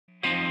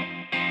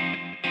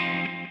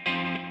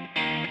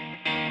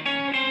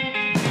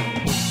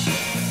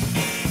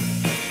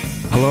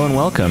Hello and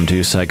welcome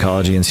to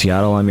Psychology in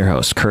Seattle. I'm your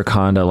host, Kirk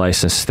Honda,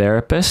 licensed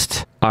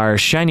therapist. Our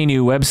shiny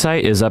new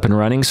website is up and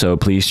running, so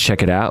please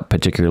check it out,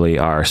 particularly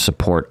our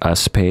Support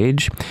Us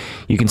page.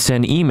 You can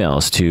send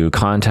emails to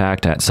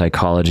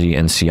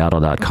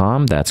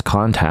contact@psychologyinseattle.com. That's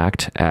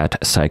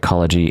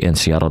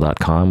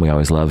contact@psychologyinseattle.com. We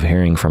always love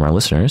hearing from our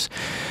listeners.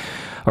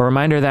 A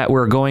reminder that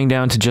we're going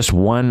down to just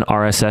one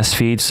RSS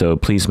feed, so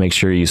please make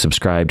sure you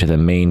subscribe to the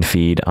main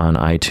feed on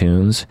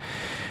iTunes.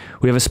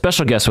 We have a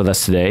special guest with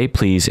us today.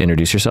 Please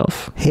introduce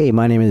yourself. Hey,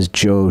 my name is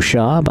Joe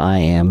Schaub. I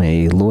am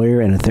a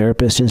lawyer and a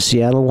therapist in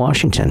Seattle,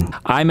 Washington.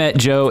 I met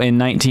Joe in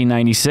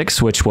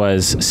 1996, which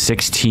was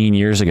 16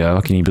 years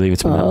ago. Can you believe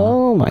it's been that long?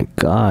 Oh, my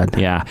God.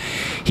 Yeah.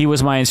 He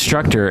was my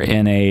instructor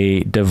in a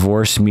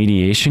divorce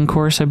mediation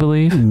course, I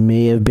believe.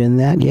 May have been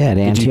that, yeah, at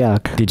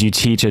Antioch. Did you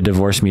teach a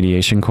divorce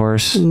mediation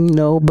course?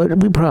 No, but I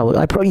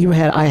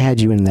had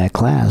you in that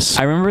class.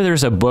 I remember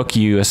there's a book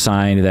you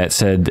assigned that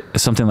said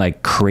something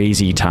like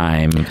Crazy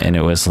Time, and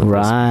it was this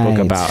book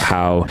about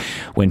how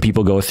when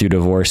people go through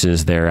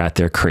divorces, they're at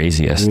their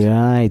craziest.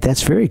 Right.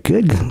 That's very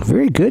good.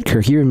 Very good,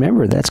 Kirk. You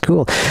remember. That's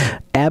cool.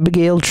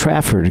 Abigail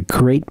Trafford,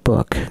 great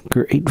book.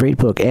 Great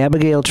book.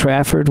 Abigail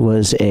Trafford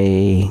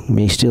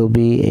may still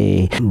be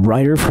a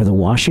writer for the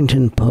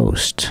Washington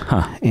Post.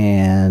 Huh.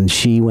 And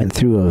she went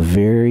through a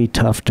very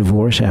tough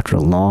divorce after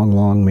a long,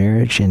 long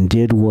marriage and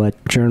did what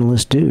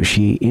journalists do.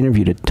 She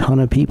interviewed a ton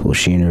of people.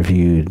 She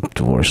interviewed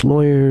divorce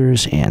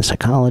lawyers and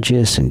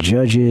psychologists and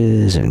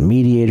judges and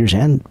mediators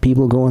and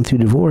people going through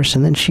divorce.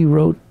 And then she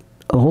wrote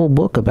a whole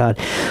book about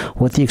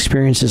what the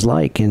experience is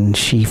like. And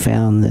she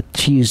found that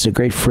she used a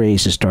great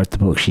phrase to start the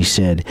book. She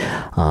said,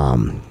 I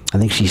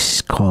think she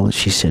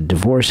said,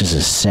 divorce is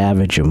a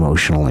savage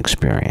emotional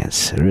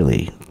experience. It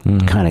really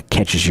kind of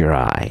catches your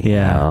eye.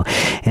 Yeah. You know?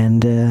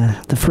 And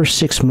the first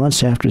 6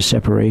 months after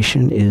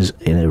separation is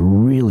a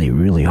really,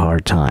 really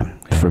hard time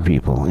for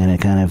people. And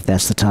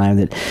that's the time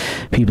that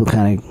people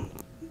kind of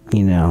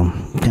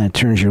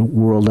turns your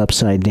world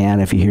upside down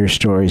if you hear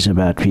stories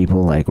about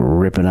people like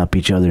ripping up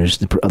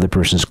the other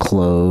person's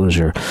clothes.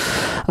 Or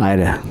I had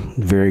a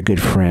very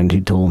good friend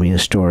who told me a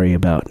story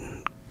about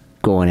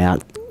going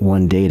out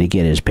one day to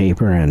get his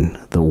paper, and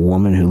the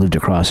woman who lived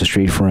across the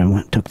street from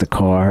him took the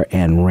car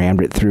and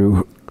rammed it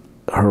through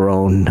her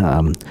own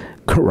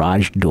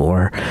garage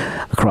door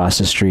across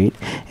the street.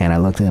 And I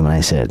looked at him and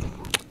I said,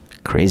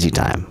 crazy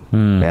time.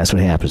 That's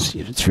what happens.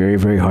 It's very,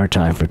 very hard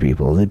time for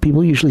people. The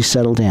people usually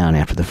settle down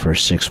after the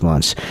first 6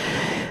 months,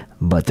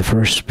 but the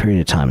first period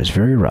of time is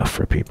very rough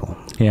for people.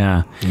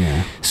 Yeah.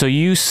 So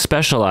you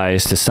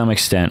specialize to some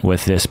extent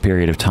with this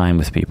period of time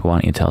with people. Why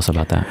don't you tell us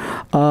about that?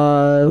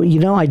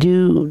 I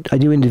do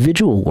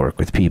individual work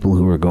with people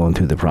who are going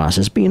through the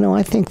process. But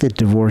I think that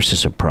divorce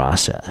is a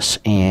process,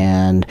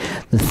 and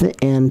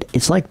and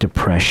it's like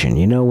depression.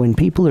 When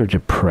people are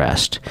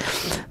depressed,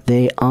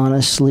 they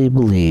honestly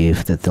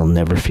believe that they'll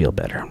never feel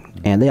better.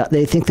 And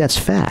they think that's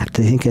fact.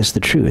 They think that's the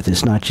truth.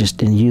 It's not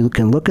just, and you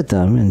can look at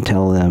them and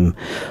tell them,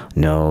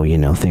 no,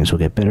 things will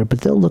get better.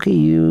 But they'll look at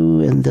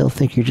you and they'll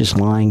think you're just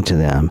lying to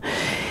them.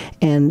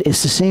 And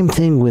it's the same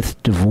thing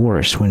with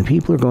divorce. When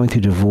people are going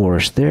through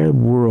divorce, their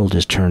world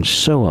is turned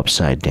so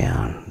upside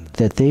down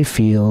that they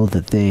feel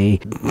that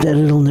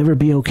it'll never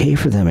be okay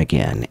for them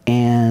again.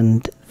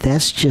 And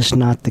that's just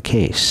not the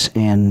case.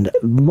 And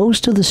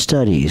most of the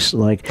studies,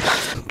 like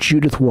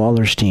Judith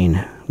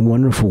Wallerstein,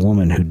 wonderful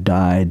woman who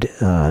died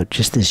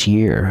just this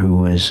year, who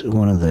was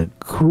one of the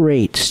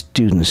great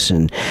students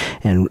and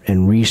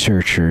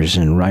researchers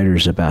and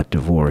writers about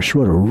divorce,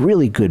 wrote a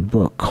really good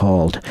book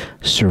called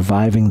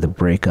Surviving the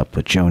Breakup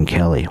with Joan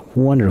Kelly.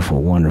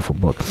 Wonderful, wonderful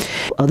book.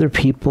 Other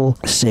people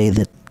say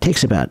that it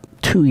takes about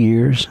 2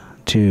 years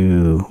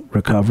to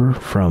recover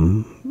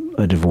from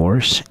a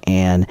divorce,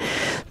 and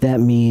that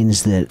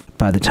means that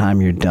by the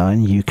time you're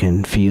done, you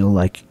can feel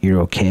like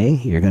you're okay,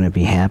 you're going to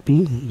be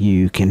happy,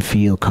 you can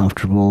feel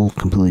comfortable,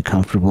 completely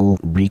comfortable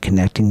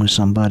reconnecting with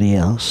somebody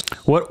else.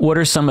 What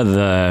are some of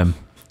the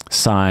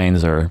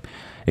signs or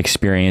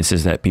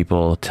experiences that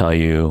people tell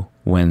you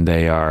when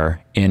they are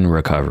in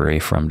recovery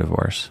from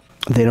divorce?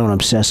 They don't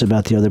obsess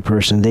about the other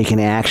person. They can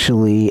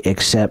actually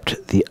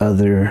accept the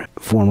other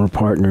former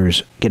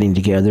partners getting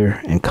together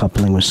and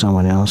coupling with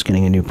someone else,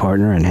 getting a new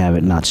partner, and have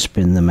it not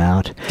spin them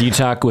out. Do you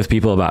talk with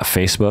people about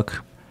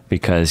Facebook?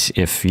 Because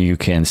if you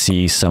can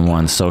see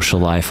someone's social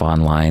life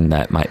online,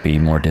 that might be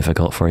more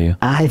difficult for you.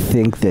 I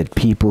think that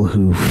people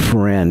who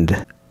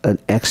friend an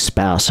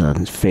ex-spouse on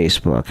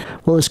Facebook,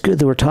 well, it's good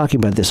that we're talking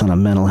about this on a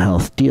mental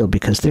health deal,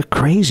 because they're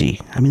crazy.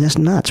 I mean, that's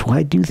nuts.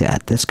 Why do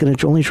that? That's going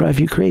to only drive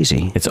you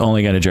crazy. It's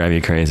only going to drive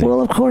you crazy.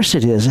 Well, of course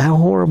it is. How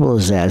horrible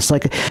is that? It's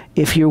like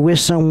if you're with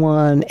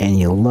someone and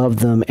you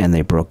love them and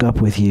they broke up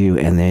with you,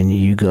 and then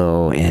you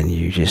go and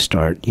you just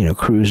start,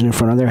 cruising in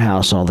front of their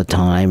house all the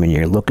time, and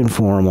you're looking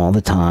for them all the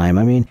time.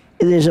 I mean,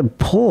 there's a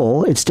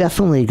pull. It's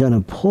definitely going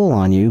to pull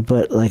on you,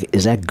 but like,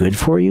 is that good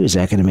for you? Is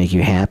that going to make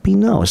you happy?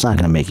 No, it's not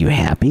going to make you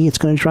happy. It's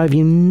going to drive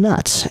you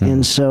nuts.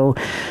 And so,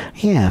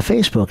 yeah,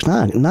 Facebook's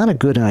not a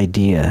good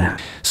idea.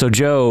 So,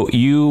 Joe,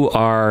 you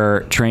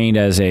are trained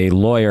as a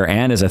lawyer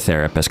and as a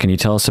therapist. Can you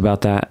tell us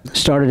about that?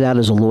 Started out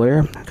as a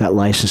lawyer, got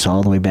licensed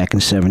all the way back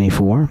in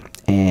 '74.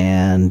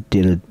 And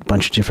did a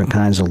bunch of different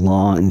kinds of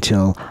law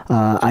until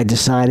I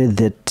decided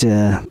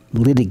that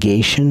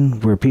litigation,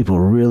 where people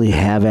really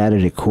have at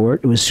it at court,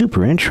 it was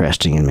super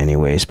interesting in many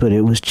ways, but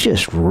it was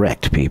just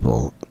wrecked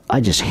people.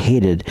 I just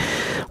hated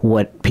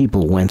what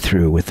people went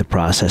through with the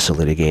process of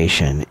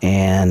litigation.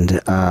 And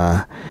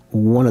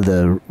one of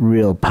the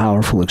real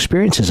powerful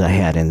experiences I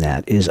had in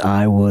that is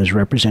I was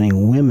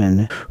representing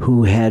women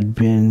who had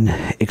been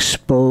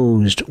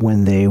exposed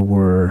when they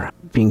were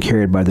being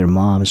carried by their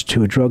moms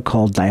to a drug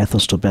called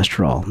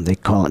diethylstilbestrol. They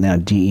call it now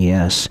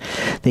DES.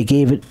 They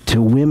gave it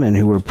to women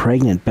who were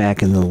pregnant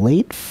back in the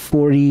late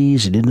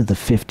 40s and into the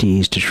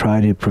 50s to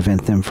try to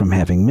prevent them from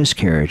having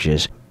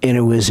miscarriages. And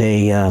it was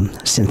a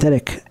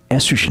synthetic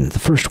estrogen, the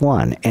first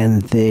one,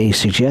 and they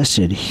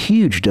suggested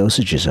huge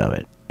dosages of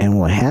it. And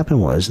what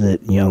happened was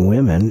that young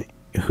women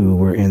who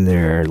were in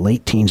their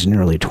late teens and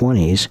early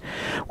 20s,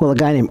 well, a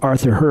guy named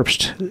Arthur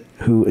Herbst,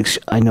 who,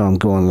 I know I'm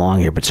going long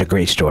here, but it's a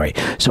great story.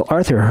 So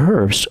Arthur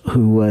Herbst,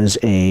 who was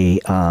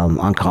a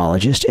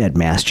oncologist at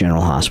Mass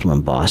General Hospital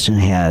in Boston,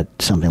 had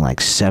something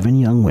like 7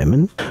 young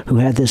women who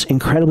had this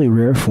incredibly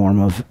rare form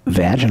of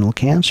vaginal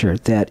cancer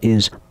that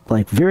is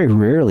like very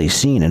rarely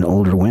seen in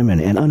older women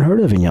and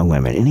unheard of in young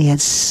women. And he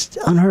had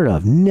unheard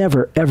of,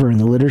 never, ever in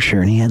the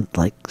literature. And he had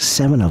like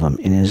 7 of them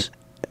in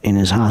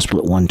his hospital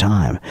at one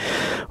time,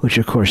 which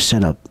of course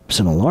set up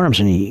some alarms.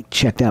 And he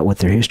checked out what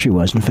their history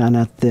was and found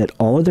out that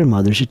all of their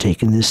mothers had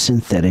taken this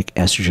synthetic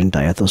estrogen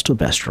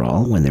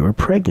diethylstilbestrol when they were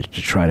pregnant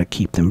to try to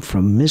keep them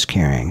from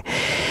miscarrying.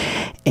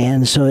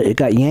 And so it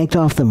got yanked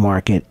off the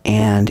market,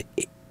 and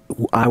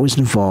I was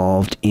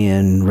involved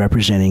in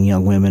representing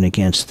young women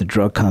against the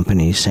drug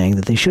companies, saying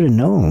that they should have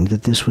known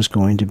that this was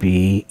going to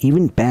be,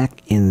 even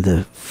back in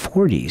the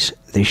 40s,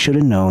 they should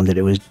have known that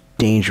it was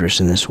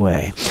dangerous in this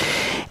way.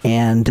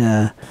 And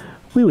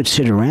we would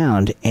sit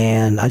around,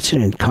 and I'd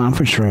sit in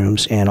conference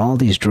rooms, and all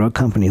these drug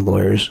company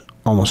lawyers,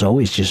 almost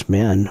always just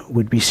men,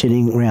 would be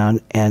sitting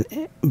around and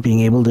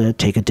being able to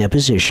take a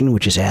deposition,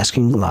 which is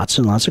asking lots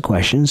and lots of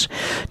questions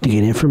to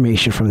get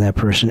information from that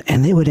person.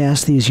 And they would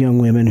ask these young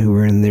women who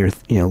were in their,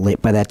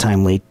 by that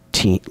time, late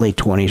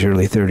 20s,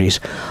 early 30s,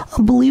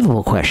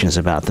 unbelievable questions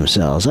about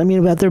themselves. I mean,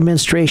 about their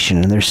menstruation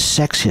and their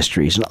sex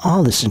histories and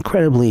all this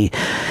incredibly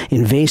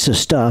invasive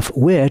stuff,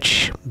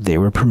 which they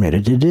were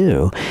permitted to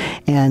do.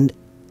 And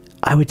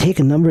I would take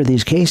a number of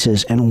these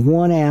cases, and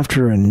one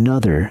after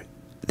another,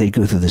 they'd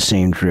go through the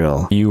same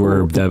drill. You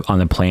were on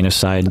the plaintiff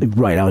side?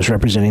 Right. I was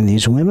representing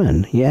these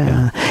women.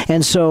 Yeah.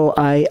 And so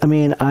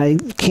I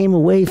came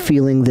away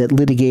feeling that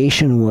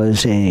litigation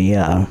was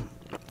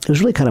it was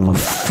really kind of a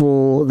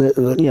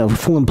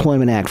full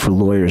employment act for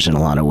lawyers in a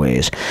lot of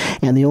ways.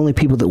 And the only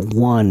people that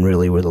won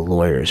really were the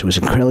lawyers. It was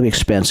incredibly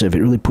expensive. It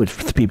really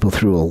put people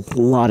through a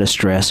lot of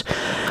stress.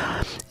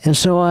 And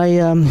so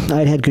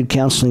I'd had good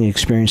counseling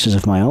experiences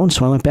of my own,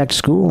 so I went back to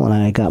school and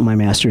I got my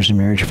master's in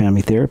marriage and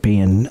family therapy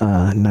in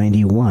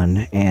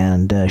 91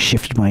 and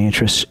shifted my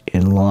interests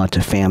in law to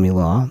family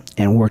law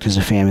and worked as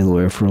a family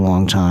lawyer for a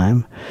long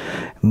time.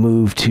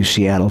 Moved to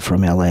Seattle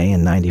from LA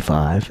in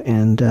 95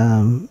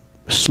 and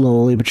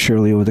slowly but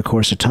surely over the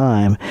course of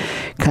time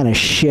kind of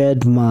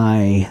shed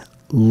my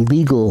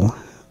legal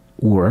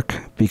work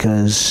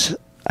because,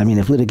 I mean,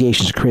 if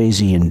litigation's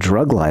crazy and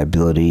drug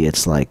liability,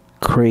 it's like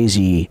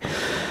crazy,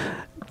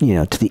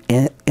 to the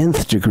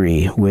nth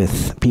degree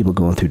with people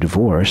going through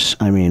divorce.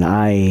 I mean,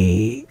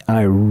 I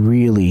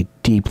really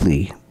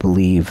deeply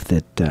believe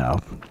that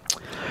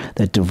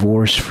that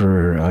divorce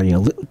for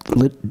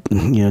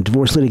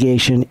divorce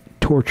litigation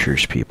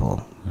tortures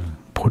people.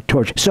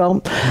 Torture.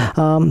 So,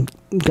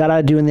 got out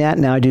of doing that.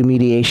 Now I do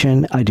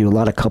mediation. I do a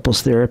lot of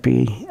couples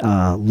therapy.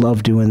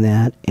 Love doing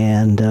that.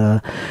 And,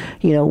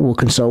 we'll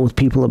consult with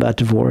people about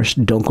divorce.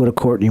 Don't go to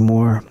court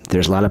anymore.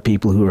 There's a lot of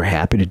people who are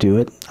happy to do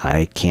it.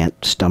 I can't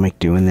stomach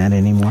doing that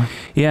anymore.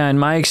 Yeah, in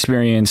my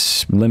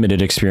experience,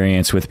 limited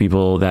experience with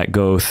people that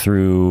go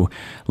through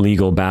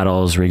legal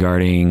battles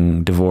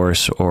regarding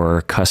divorce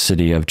or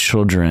custody of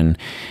children,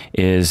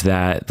 is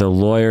that the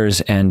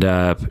lawyers end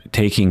up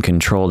taking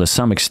control to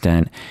some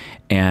extent,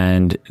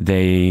 and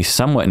they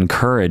somewhat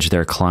encourage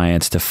their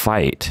clients to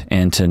fight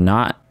and to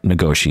not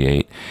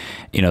negotiate.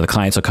 The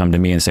clients will come to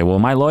me and say, well,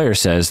 my lawyer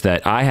says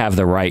that I have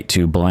the right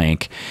to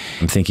blank.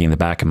 I'm thinking in the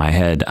back of my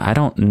head, I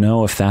don't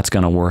know if that's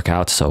going to work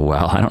out so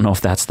well. I don't know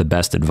if that's the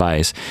best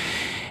advice.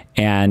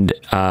 And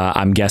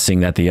I'm guessing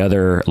that the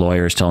other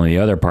lawyer is telling the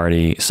other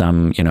party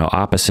some,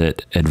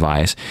 opposite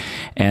advice,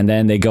 and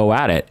then they go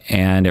at it,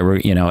 and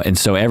and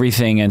so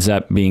everything ends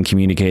up being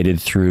communicated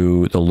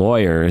through the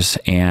lawyers.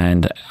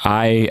 And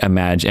I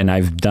imagine, and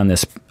I've done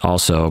this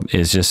also,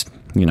 is just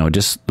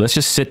let's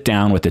just sit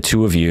down with the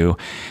two of you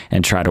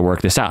and try to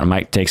work this out. It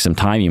might take some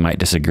time. You might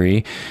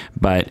disagree,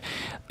 but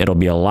it'll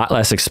be a lot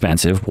less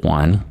expensive.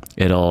 One,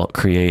 it'll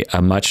create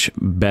a much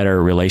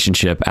better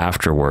relationship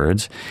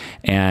afterwards.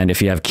 And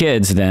if you have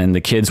kids, then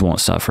the kids won't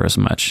suffer as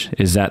much.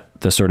 Is that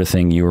the sort of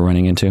thing you were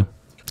running into?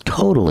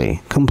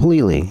 Totally,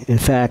 completely. In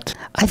fact,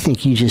 I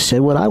think you just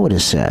said what I would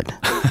have said.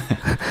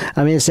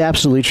 I mean, it's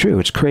absolutely true.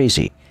 It's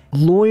crazy.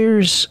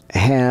 Lawyers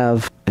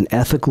have an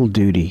ethical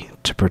duty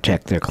to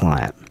protect their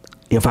client.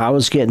 If I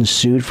was getting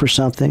sued for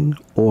something,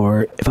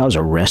 or if I was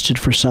arrested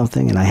for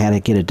something and I had to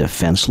get a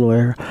defense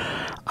lawyer,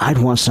 I'd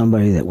want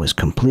somebody that was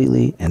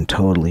completely and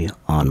totally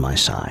on my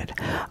side.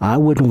 I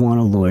wouldn't want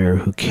a lawyer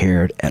who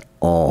cared at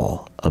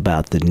all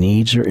about the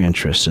needs or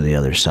interests of the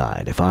other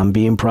side. If I'm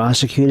being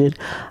prosecuted,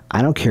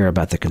 I don't care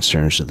about the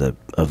concerns of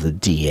the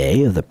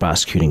DA, of the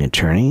prosecuting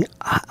attorney.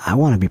 I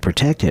want to be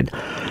protected.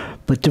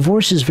 But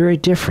divorce is very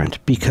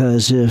different,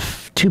 because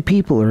if two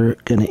people are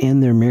going to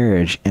end their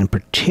marriage, and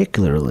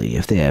particularly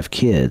if they have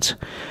kids,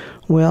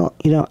 well,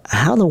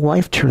 how the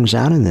wife turns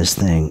out in this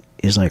thing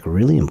is like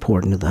really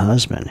important to the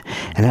husband.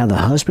 And how the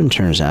husband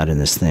turns out in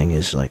this thing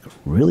is like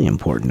really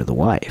important to the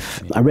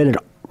wife. I read a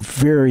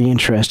very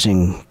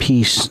interesting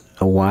piece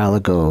a while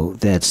ago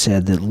that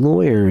said that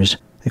lawyers,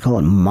 they call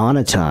it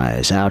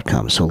monetize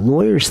outcomes. So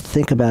lawyers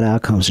think about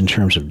outcomes in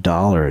terms of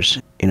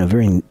dollars in a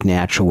very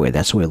natural way.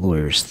 That's the way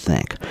lawyers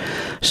think.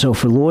 So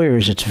for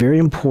lawyers, it's very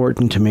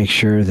important to make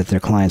sure that their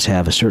clients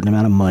have a certain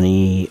amount of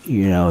money,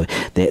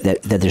 that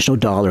there's no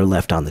dollar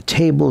left on the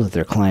table that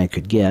their client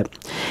could get.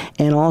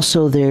 And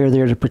also they're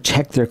there to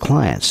protect their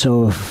clients.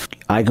 So if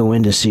I go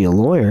in to see a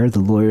lawyer, the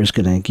lawyer's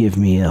going to give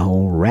me a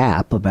whole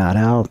rap about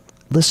how,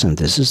 listen,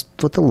 this is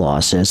what the law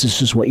says. This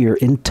is what you're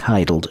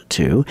entitled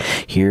to.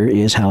 Here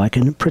is how I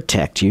can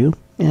protect you.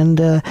 And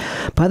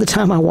by the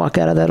time I walk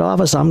out of that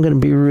office, I'm going to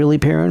be really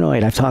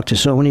paranoid. I've talked to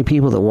so many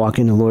people that walk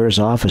into a lawyer's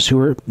office who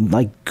are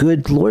like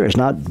good lawyers,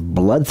 not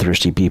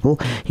bloodthirsty people.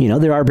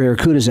 There are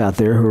barracudas out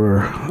there who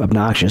are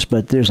obnoxious,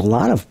 but there's a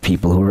lot of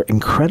people who are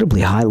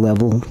incredibly high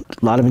level,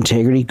 a lot of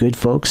integrity, good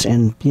folks.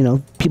 And,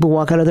 people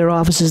walk out of their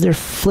offices, they're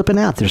flipping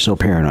out. They're so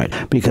paranoid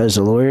because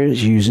the lawyer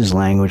uses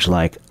language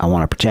like, I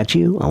want to protect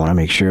you. I want to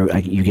make sure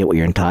you get what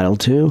you're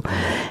entitled to.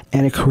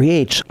 And it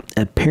creates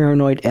a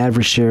paranoid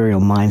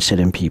adversarial mindset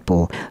in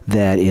people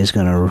that is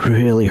going to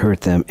really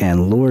hurt them,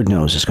 and Lord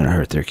knows it's going to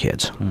hurt their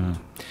kids.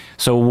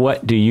 So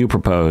what do you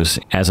propose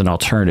as an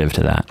alternative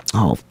to that?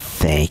 Oh,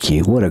 thank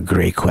you. What a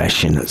great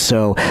question.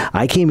 So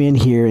I came in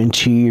here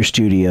into your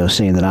studio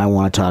saying that I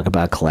want to talk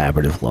about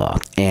collaborative law,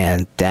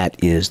 and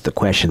that is the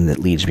question that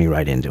leads me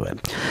right into it.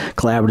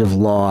 Collaborative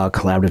law,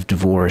 collaborative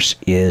divorce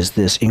is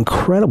this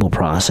incredible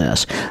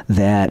process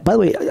that, by the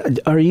way,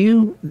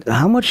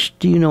 how much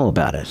do you know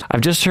about it?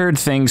 I've just heard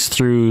things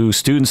through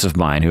students of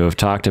mine who have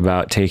talked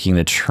about taking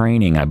the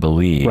training, I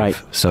believe.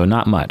 Right. So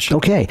not much.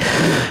 Okay.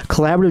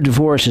 Collaborative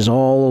divorce is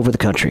all over the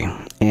country,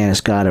 and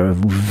it's got a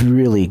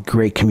really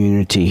great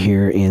community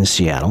here in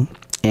Seattle.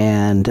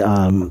 And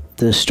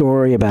the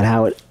story about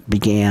how it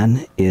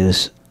began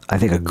is, I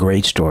think, a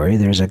great story.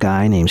 There's a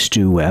guy named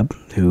Stu Webb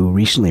who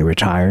recently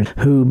retired,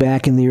 who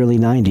back in the early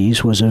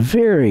 90s was a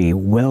very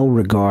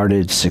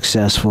well-regarded,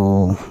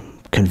 successful,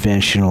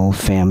 conventional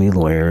family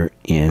lawyer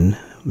in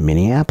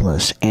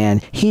Minneapolis.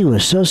 And he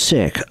was so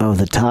sick of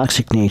the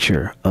toxic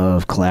nature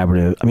of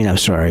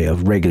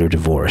of regular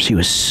divorce. He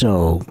was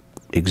so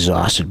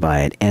exhausted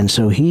by it. And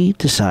so he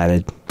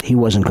decided he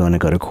wasn't going to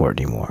go to court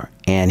anymore.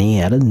 And he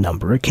had a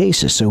number of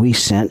cases. So he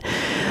sent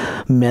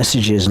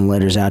messages and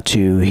letters out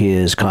to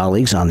his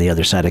colleagues on the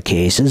other side of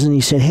cases. And he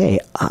said, hey,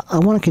 I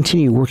want to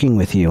continue working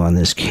with you on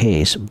this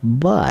case,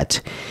 but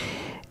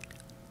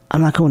I'm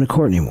not going to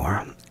court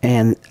anymore.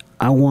 And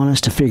I want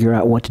us to figure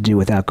out what to do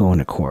without going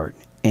to court.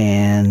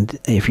 And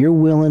if you're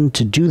willing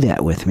to do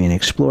that with me and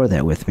explore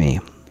that with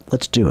me,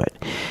 let's do it.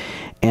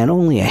 And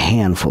only a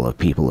handful of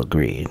people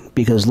agreed,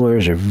 because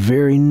lawyers are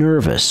very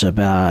nervous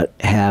about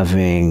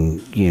having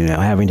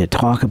to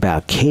talk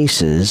about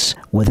cases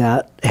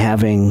without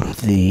having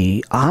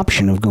the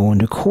option of going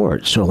to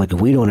court. So like,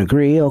 if we don't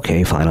agree,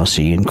 okay, fine, I'll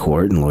see you in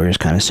court. And lawyers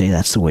kind of say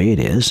that's the way it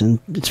is. And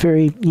it's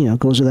very,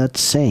 goes without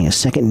saying, a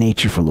second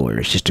nature for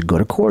lawyers just to go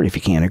to court if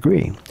you can't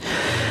agree.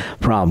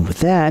 Problem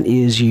with that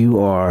is you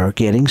are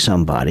getting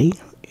somebody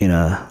in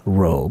a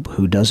robe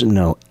who doesn't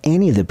know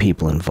any of the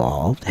people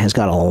involved, has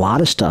got a lot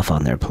of stuff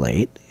on their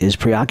plate, is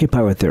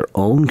preoccupied with their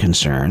own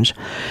concerns,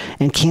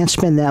 and can't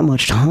spend that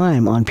much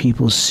time on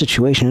people's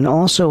situation, and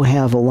also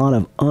have a lot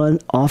of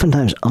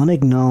oftentimes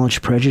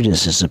unacknowledged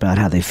prejudices about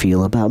how they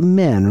feel about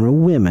men or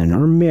women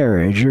or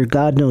marriage or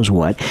God knows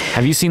what.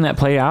 Have you seen that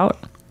play out?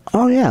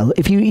 Oh, yeah.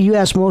 If you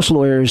ask most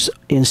lawyers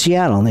in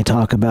Seattle and they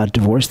talk about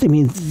divorce, they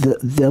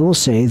will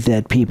say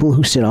that people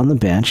who sit on the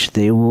bench,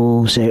 they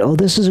will say, oh,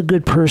 this is a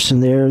good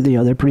person.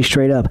 They're pretty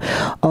straight up.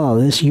 Oh,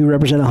 you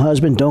represent a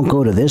husband, don't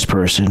go to this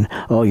person.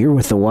 Oh, you're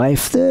with the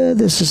wife,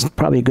 this is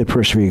probably a good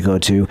person for you to go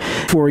to.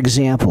 For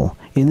example,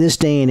 in this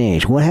day and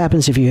age, what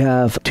happens if you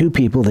have two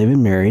people, they've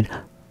been married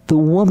the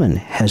woman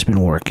has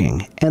been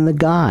working and the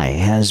guy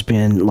has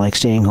been like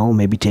staying home,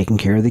 maybe taking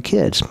care of the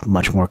kids.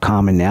 Much more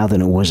common now than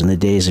it was in the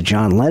days of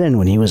John Lennon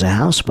when he was a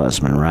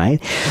househusband,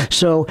 right?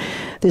 So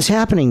this is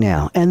happening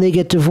now, and they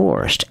get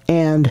divorced,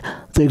 and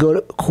they go to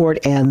court,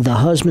 and the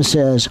husband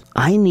says,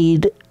 I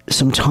need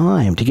some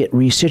time to get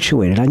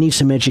resituated. I need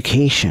some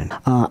education.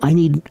 I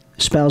need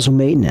spousal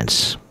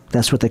maintenance.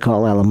 That's what they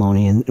call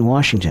alimony in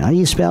Washington. I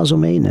need spousal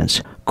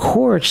maintenance.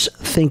 Courts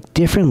think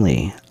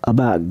differently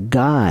about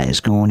guys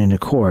going into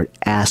court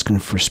asking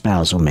for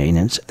spousal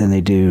maintenance than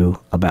they do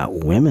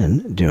about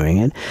women doing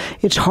it.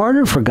 It's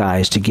harder for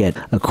guys to get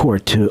a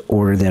court to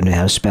order them to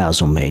have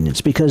spousal maintenance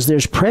because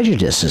there's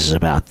prejudices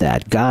about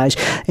that. Guys,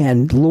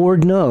 and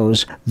Lord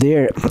knows,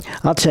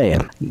 I'll tell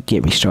you,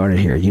 get me started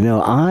here. You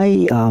know,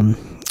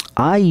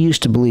 I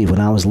used to believe, when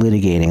I was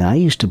litigating, I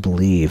used to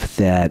believe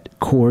that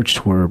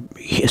courts were,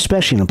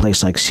 especially in a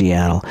place like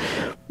Seattle,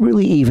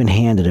 really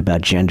even-handed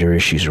about gender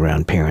issues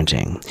around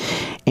parenting.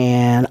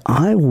 And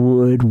I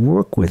would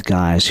work with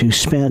guys who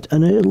spent a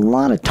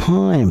lot of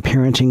time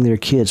parenting their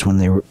kids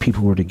when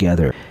people were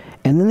together.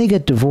 And then they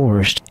get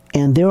divorced,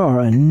 and there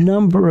are a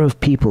number of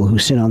people who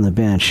sit on the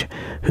bench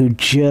who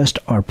just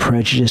are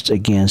prejudiced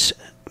against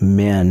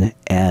men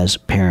as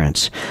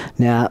parents.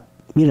 Now,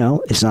 you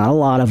know, it's not a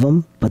lot of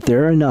them, but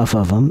there are enough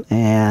of them,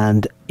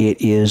 and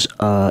it's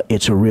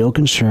a real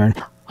concern.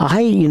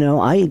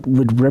 I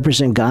would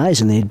represent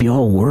guys, and they'd be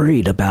all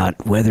worried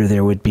about whether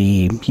there would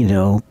be,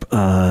 there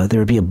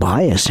would be a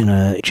bias in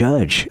a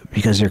judge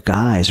because they're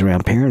guys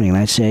around parenting. And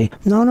I'd say,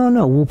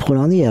 no, we'll put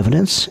on the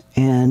evidence,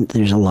 and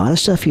there's a lot of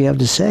stuff you have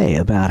to say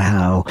about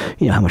how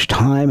much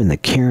time and the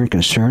care and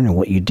concern and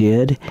what you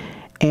did.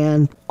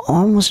 And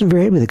almost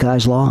invariably, the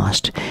guy's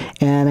lost.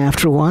 And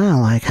after a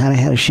while, I kind of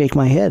had to shake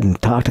my head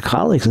and talk to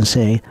colleagues and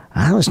say,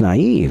 I was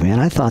naive, man.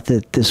 I thought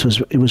that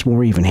it was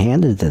more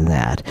even-handed than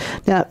that.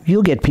 Now,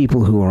 you'll get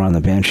people who are on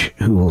the bench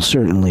who will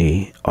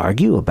certainly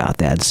argue about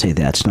that and say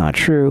that's not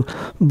true,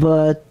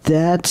 but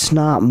that's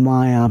not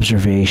my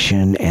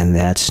observation, and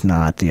that's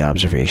not the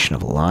observation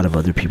of a lot of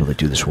other people that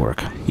do this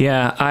work.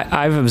 Yeah,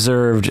 I've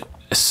observed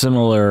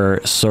similar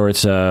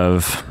sorts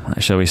of,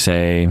 shall we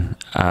say,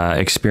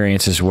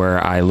 experiences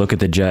where I look at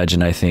the judge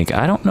and I think,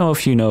 I don't know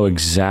if you know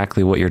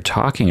exactly what you're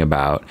talking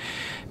about,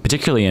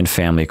 particularly in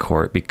family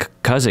court,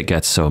 because it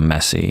gets so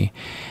messy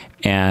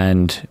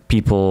and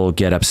people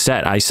get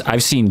upset.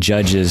 I've seen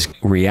judges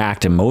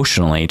react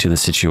emotionally to the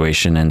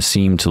situation and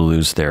seem to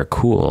lose their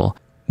cool.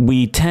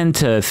 We tend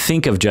to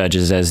think of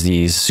judges as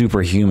these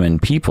superhuman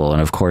people,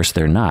 and of course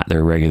they're not.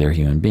 They're regular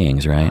human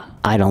beings, right?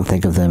 I don't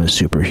think of them as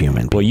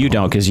superhuman people. Well, you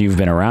don't because you've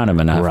been around them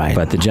enough, right.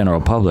 But the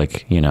general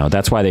public,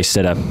 that's why they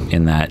sit up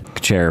in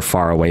that chair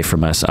far away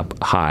from us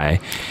up high.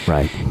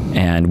 Right.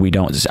 And we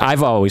don't,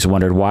 I've always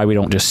wondered why we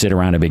don't just sit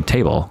around a big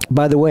table.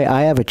 By the way,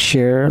 I have a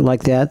chair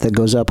like that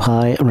goes up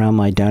high around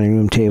my dining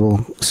room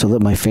table so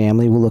that my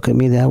family will look at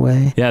me that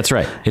way. Yeah, that's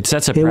right. It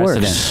sets a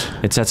precedent.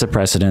 Works. It sets a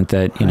precedent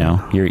that,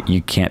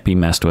 you can't be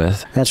messed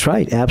with. That's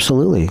right.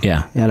 Absolutely.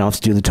 Yeah. I don't have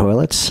to do the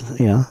toilets,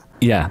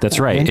 Yeah, that's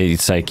right.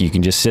 It's like you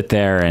can just sit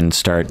there and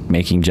start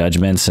making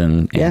judgments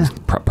and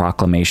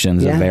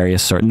proclamations of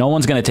various sorts. No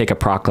one's going to take a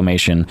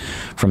proclamation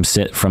from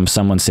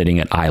someone sitting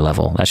at eye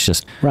level. That's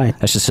just right.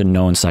 That's just a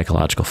known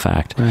psychological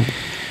fact. Right.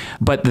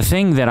 But the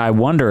thing that I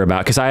wonder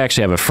about, because I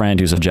actually have a friend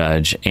who's a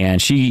judge,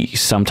 and she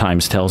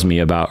sometimes tells me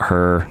about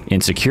her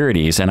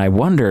insecurities, and I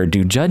wonder,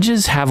 do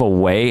judges have a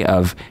way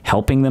of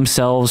helping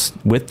themselves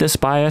with this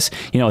bias?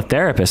 A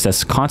therapist,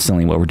 that's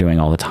constantly what we're doing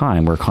all the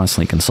time. We're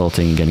constantly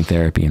consulting and getting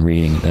therapy and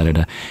reading,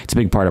 It's a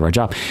big part of our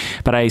job.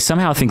 But I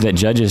somehow think that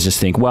judges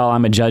just think, well,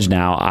 I'm a judge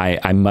now.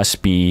 I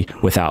must be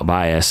without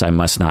bias. I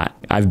must not.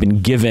 I've been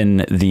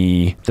given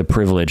the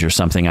privilege or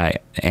something,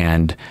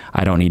 and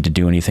I don't need to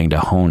do anything to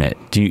hone it.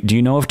 Do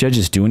you know if judges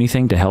do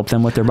anything to help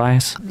them with their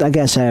bias? I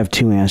guess I have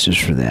two answers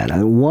for that.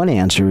 One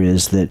answer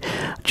is that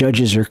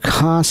judges are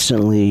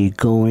constantly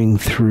going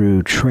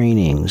through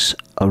trainings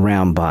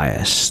around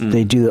bias.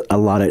 They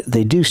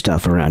do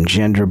stuff around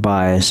gender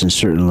bias and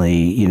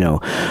certainly,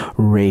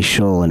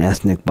 racial and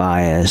ethnic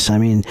bias. I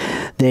mean,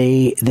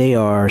 they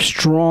are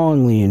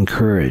strongly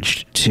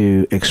encouraged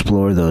to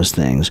explore those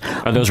things.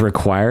 Are those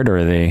required, or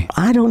are they?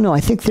 I don't know. I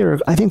think they're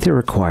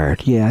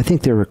required. Yeah, I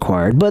think they're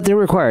required. But they're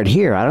required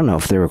here. I don't know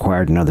if they're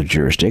required in other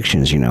jurisdictions,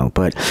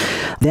 but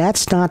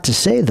that's not to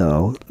say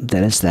though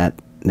that it's that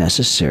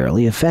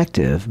necessarily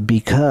effective,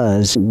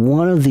 because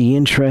one of the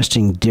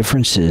interesting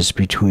differences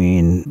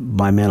between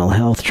my mental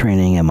health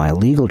training and my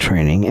legal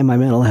training and my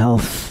mental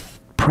health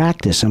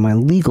practice and my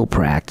legal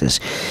practice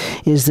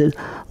is that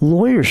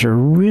lawyers are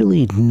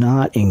really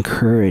not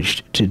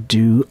encouraged to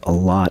do a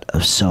lot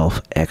of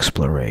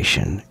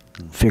self-exploration.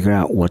 Figure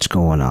out what's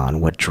going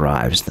on, what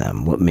drives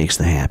them, what makes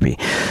them happy.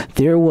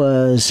 There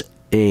was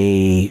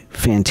a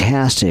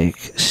fantastic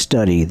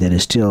study that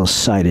is still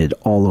cited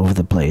all over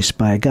the place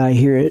by a guy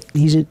here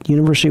he's at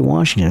University of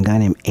Washington, a guy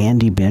named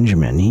Andy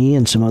Benjamin. He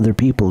and some other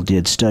people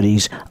did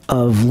studies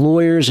of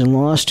lawyers and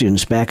law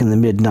students back in the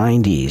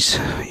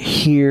mid-90s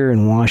here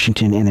in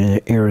Washington and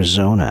in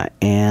Arizona.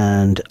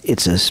 And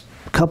it's a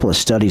couple of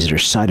studies that are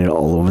cited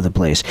all over the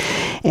place,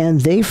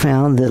 and they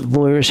found that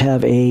lawyers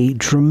have a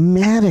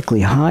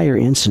dramatically higher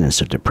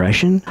incidence of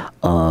depression,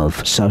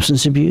 of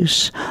substance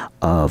abuse,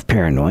 of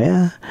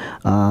paranoia,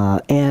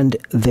 and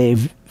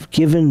they've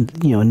given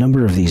a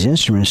number of these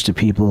instruments to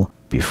people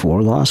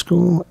before law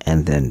school,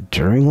 and then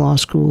during law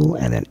school,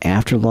 and then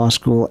after law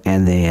school,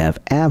 and they have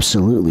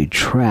absolutely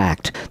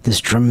tracked this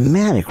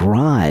dramatic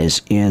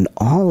rise in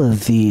all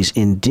of these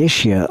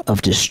indicia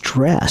of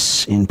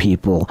distress in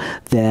people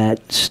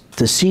that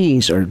the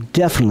seeds are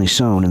definitely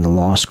sown in the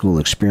law school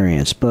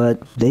experience, but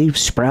they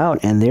sprout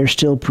and they're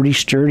still pretty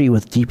sturdy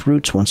with deep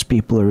roots once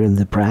people are in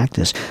the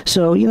practice.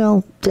 So,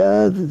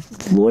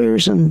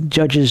 lawyers and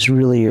judges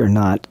really are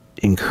not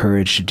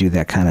encouraged to do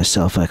that kind of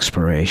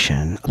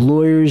self-exploration.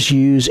 Lawyers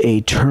use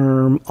a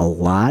term a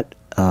lot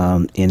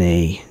in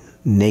a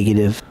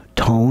negative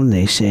tone.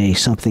 They say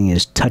something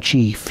is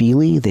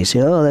touchy-feely. They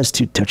say, oh, that's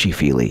too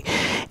touchy-feely.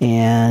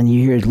 And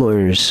you hear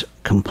lawyers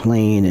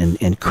complain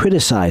and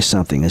criticize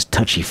something as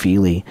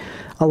touchy-feely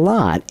a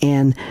lot.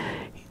 And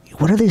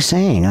what are they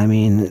saying? I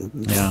mean,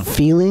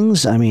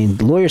 feelings? I mean,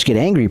 lawyers get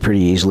angry pretty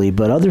easily,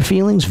 but other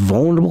feelings,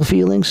 vulnerable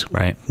feelings?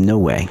 Right. No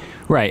way.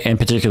 Right, and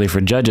particularly for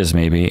judges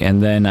maybe.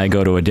 And then I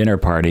go to a dinner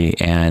party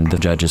and the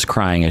judge is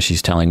crying as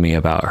she's telling me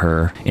about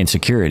her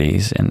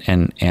insecurities.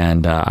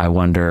 And I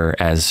wonder,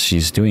 as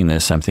she's doing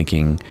this, I'm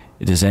thinking,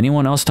 does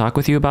anyone else talk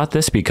with you about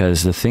this?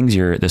 Because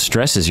the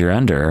stresses you're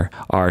under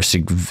are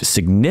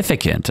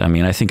significant. I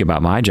mean, I think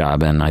about my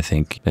job and I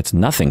think it's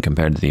nothing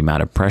compared to the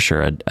amount of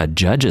pressure a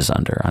judge is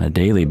under on a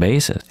daily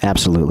basis.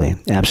 Absolutely.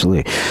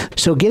 Absolutely.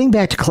 So getting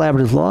back to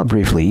collaborative law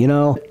briefly,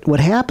 what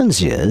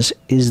happens is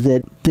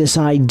that this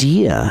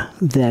idea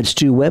that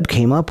Stu Webb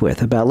came up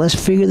with about let's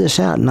figure this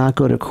out and not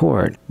go to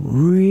court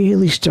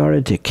really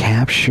started to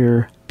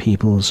capture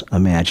people's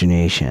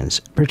imaginations,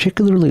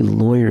 particularly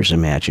lawyers'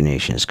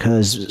 imaginations,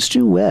 because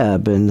Stu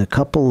Webb and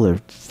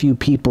the few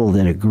people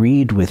that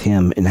agreed with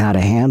him in how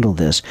to handle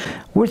this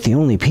weren't the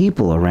only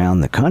people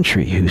around the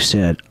country who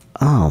said,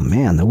 oh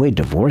man, the way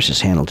divorce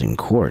is handled in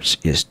courts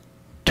is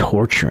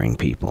torturing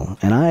people.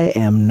 And I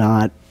am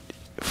not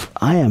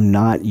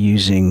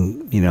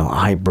using,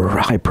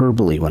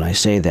 hyperbole when I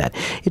say that.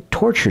 It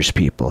tortures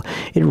people.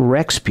 It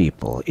wrecks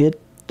people.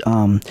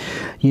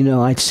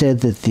 I'd said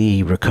that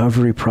the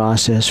recovery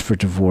process for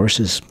divorce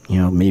is,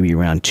 maybe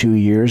around 2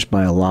 years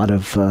by a lot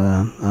of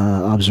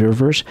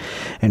observers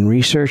and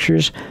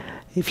researchers.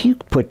 If you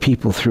put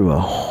people through a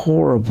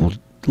horrible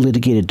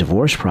litigated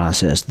divorce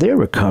process, their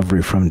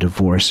recovery from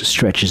divorce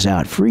stretches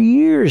out for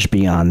years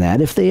beyond that,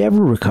 if they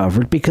ever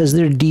recovered, because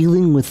they're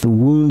dealing with the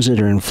wounds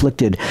that are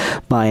inflicted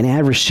by an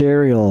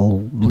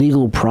adversarial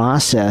legal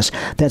process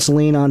that's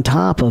laying on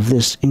top of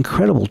this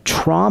incredible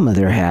trauma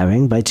they're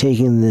having by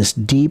taking this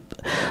deep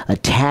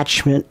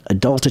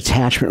adult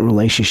attachment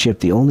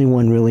relationship, the only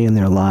one really in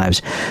their lives,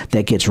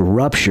 that gets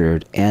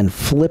ruptured and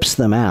flips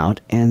them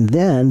out. And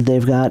then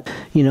they've got,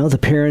 the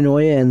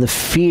paranoia and the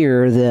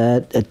fear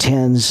that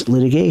attends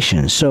litigation.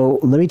 So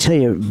let me tell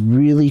you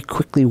really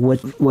quickly what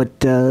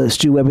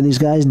Stu Webb and these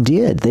guys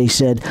did. They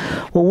said,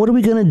 well, what are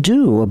we going to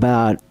do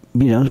about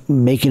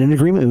making an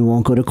agreement we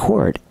won't go to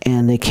court?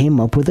 And they came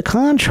up with a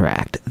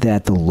contract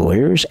that the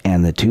lawyers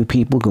and the two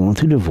people going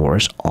through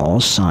divorce all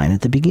sign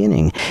at the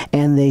beginning.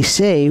 And they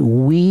say,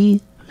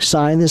 we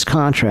sign this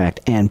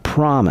contract and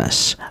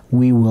promise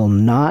we will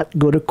not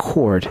go to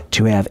court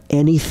to have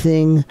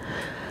anything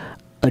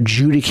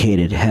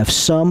adjudicated, have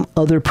some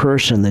other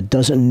person that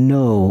doesn't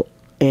know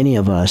any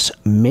of us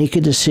make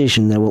a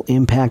decision that will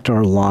impact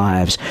our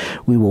lives.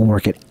 We will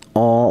work it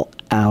all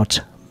out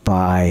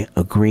by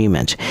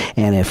agreement.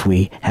 And if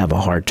we have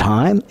a hard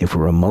time, if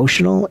we're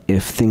emotional,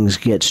 if things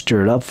get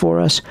stirred up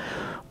for us,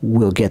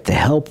 we'll get the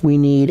help we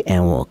need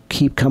and we'll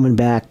keep coming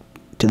back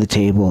to the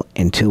table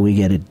until we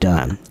get it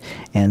done.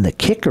 And the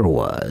kicker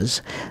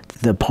was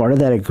the part of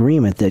that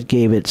agreement that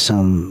gave it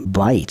some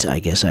bite, I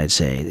guess I'd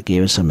say, that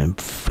gave it some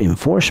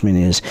enforcement,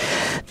 is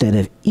that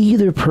if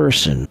either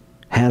person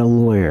had a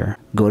lawyer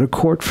go to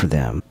court for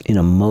them in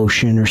a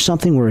motion or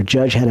something where a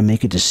judge had to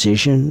make a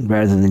decision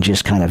rather than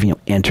just kind of,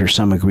 enter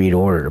some agreed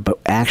order, but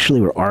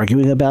actually were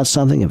arguing about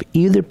something, if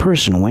either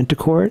person went to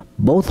court,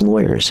 both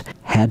lawyers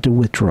had to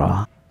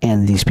withdraw,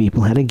 and these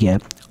people had to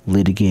get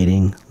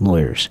litigating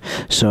lawyers.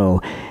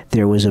 So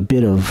there was a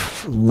bit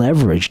of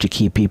leverage to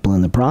keep people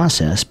in the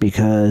process,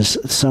 because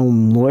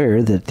some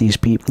lawyer that these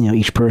people,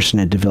 each person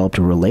had developed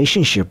a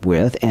relationship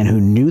with and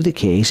who knew the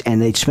case, and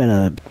they'd spent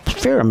a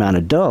fair amount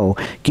of dough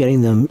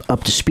getting them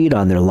up to speed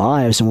on their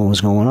lives and what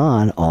was going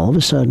on, all of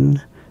a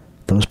sudden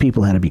those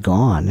people had to be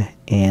gone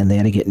and they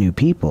had to get new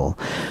people.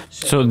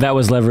 So that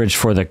was leverage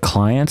for the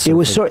clients? It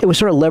was sort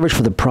of leverage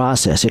for the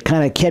process. It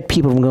kind of kept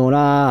people from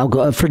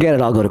going, forget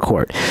it, I'll go to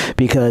court,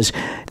 because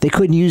they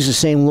couldn't use the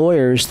same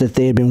lawyers that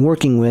they had been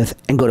working with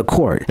and go to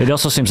court. It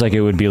also seems like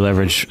it would be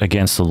leverage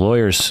against the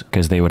lawyers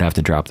because they would have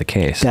to drop the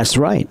case. That's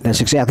right.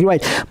 That's exactly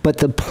right. But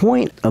the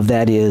point of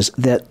that is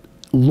that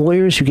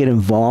lawyers who get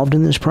involved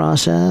in this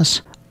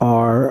process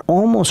are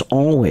almost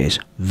always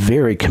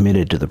very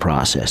committed to the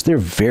process. They're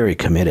very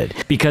committed.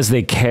 Because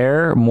they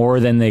care more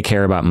than they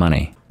care about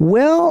money.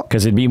 Well,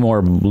 Because it'd be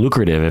more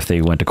lucrative if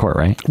they went to court,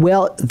 right?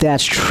 well,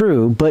 that's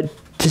true, but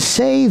to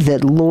say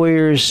that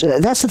lawyers,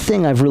 that's the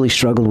thing I've really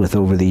struggled with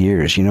over the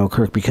years, you know,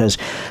 Kirk, because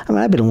I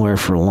mean, I've been a lawyer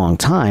for a long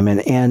time,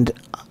 and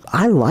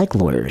I like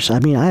lawyers. I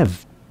mean, I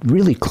have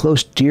really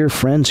close, dear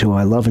friends who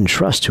I love and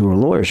trust who are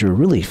lawyers, who are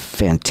really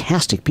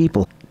fantastic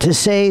people. To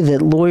say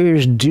that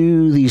lawyers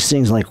do these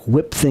things like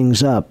whip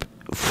things up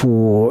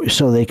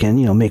so they can,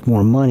 you know, make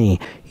more money,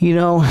 you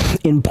know,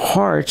 in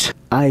part,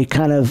 I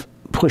kind of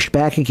pushed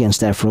back against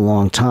that for a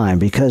long time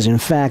because, in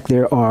fact,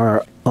 there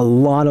are a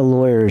lot of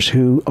lawyers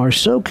who are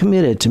so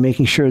committed to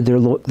making sure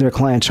their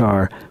clients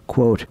are,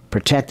 quote,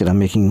 protected. I'm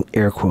making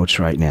air quotes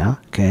right now,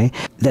 okay?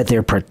 That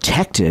they're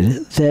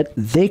protected, that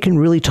they can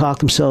really talk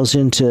themselves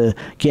into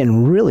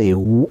getting really,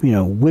 you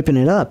know, whipping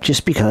it up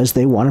just because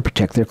they want to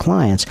protect their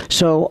clients.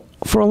 So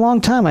for a long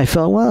time, I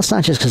felt, well, it's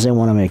not just because they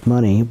want to make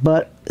money,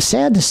 but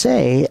sad to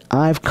say,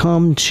 I've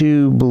come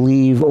to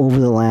believe over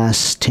the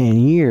last 10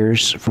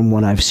 years, from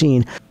what I've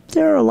seen,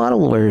 there are a lot of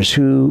lawyers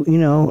who, you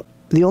know,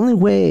 the only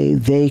way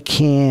they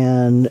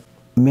can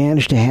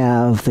manage to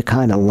have the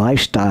kind of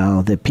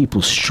lifestyle that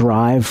people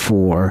strive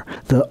for,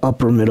 the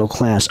upper middle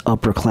class,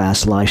 upper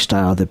class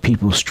lifestyle that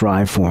people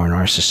strive for in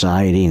our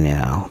society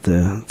now.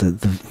 You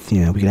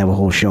know, we could have a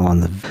whole show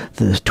on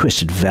the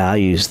twisted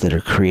values that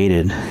are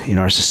created in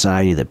our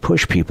society that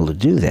push people to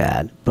do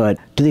that. But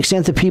to the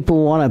extent that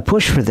people want to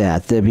push for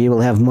that, to be able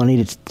to have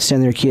money to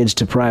send their kids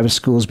to private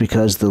schools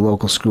because the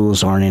local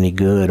schools aren't any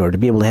good, or to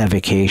be able to have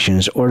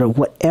vacations, or to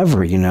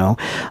whatever, you know,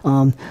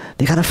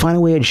 they got to find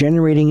a way of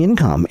generating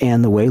income.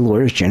 And the way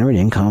lawyers generate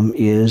income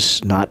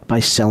is not by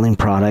selling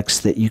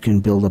products that you can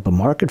build up a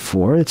market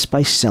for. It's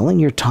by selling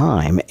your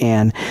time.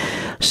 And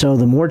so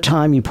the more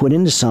time you put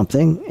into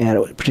something at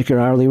a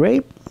particular hourly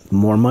rate, the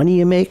more money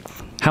you make.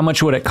 How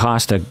much would it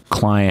cost a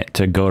client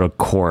to go to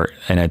court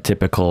in a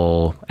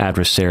typical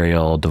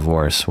adversarial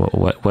divorce?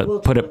 What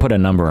put a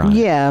number on it?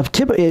 Yeah,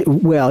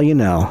 well, you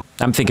know.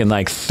 I'm thinking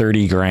like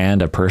 30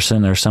 grand a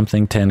person or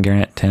something, 10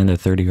 to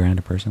 30 grand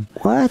a person.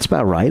 Well, that's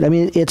about right. I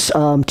mean, it's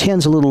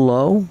 10's a little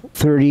low.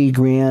 30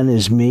 grand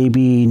is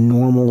maybe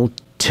normal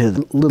to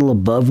a little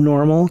above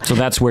normal. So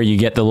that's where you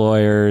get the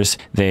lawyers.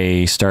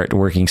 They start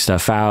working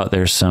stuff out.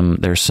 There's some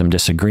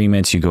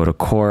disagreements. You go to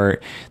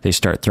court. They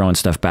start throwing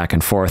stuff back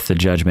and forth. The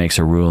judge makes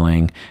a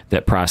ruling.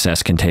 That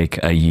process can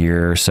take a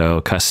year or so,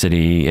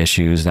 custody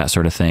issues, that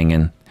sort of thing.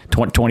 And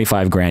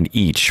 25 grand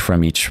each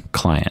from each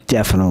client.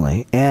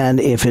 Definitely. And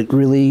if it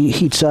really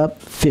heats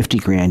up, 50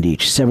 grand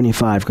each,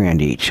 75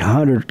 grand each,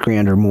 100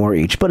 grand or more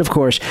each. But of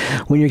course,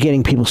 when you're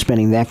getting people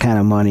spending that kind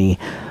of money,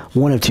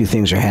 one of two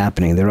things are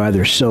happening. They're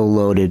either so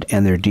loaded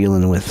and they're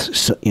dealing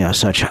with, you know,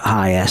 such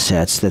high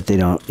assets that they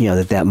don't, you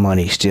know, that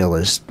money still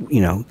is,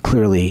 you know,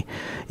 clearly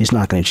is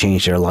not going to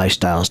change their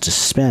lifestyles to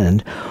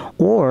spend,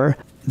 or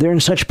they're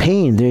in such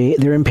pain,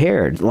 they're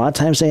impaired. A lot of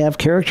times they have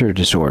character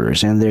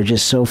disorders and they're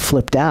just so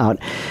flipped out,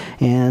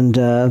 and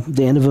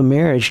the end of a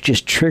marriage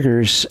just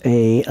triggers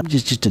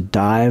just a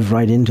dive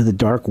right into the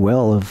dark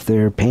well of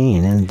their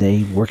pain, and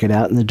they work it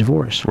out in the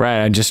divorce.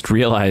 Right. I just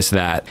realized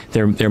that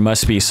there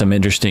must be some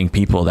interesting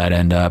people that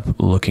end up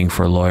looking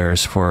for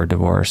lawyers for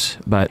divorce.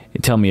 But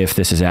tell me if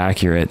this is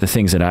accurate. The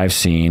things that I've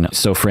seen.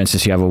 So for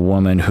instance, you have a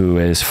woman who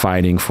is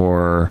fighting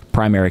for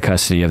primary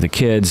custody of the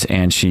kids,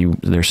 and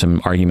there's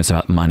some arguments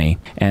about money.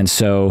 And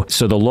so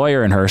the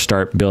lawyer and her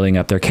start building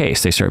up their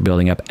case. They start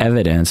building up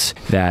evidence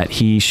that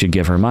he should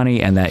give her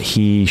money and that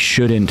he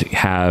shouldn't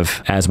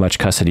have as much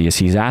custody as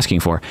he's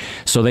asking for.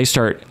 So they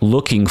start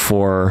looking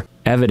for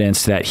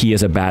evidence that he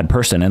is a bad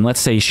person. And let's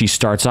say she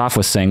starts off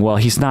with saying, well,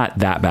 he's not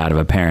that bad of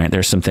a parent.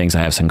 There's some things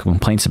I have some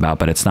complaints about,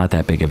 but it's not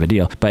that big of a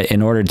deal. But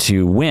in order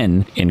to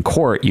win in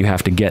court, you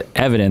have to get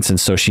evidence. And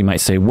so she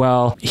might say,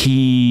 well,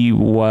 he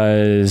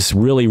was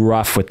really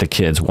rough with the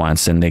kids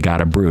once and they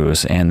got a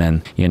bruise. And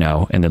then, you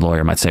know, and the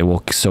lawyer might say,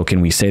 well, so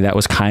can we say that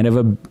was kind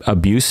of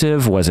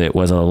abusive? Was a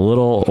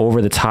little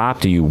over the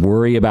top? Do you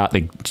worry about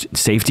the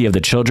safety of the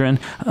children?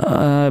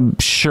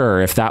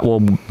 Sure, if that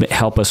will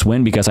help us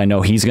win, because I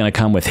know he's going to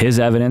come with his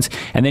evidence.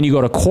 And then you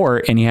go to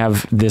court and you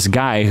have this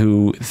guy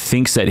who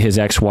thinks that his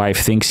ex-wife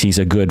thinks he's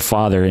a good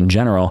father in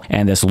general,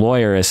 and this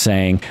lawyer is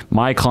saying,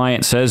 my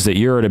client says that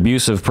you're an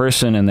abusive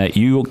person and that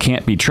you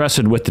can't be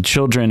trusted with the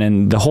children,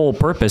 and the whole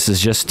purpose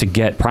is just to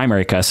get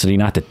primary custody,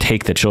 not to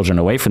take the children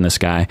away from this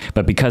guy.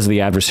 But because of the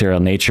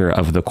adversarial nature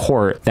of the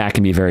court, that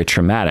can be very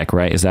traumatic,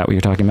 right? Is that what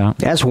you're talking about?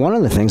 That's one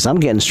of the things. I'm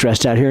getting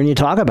stressed out here and you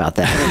talk about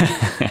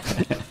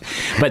that.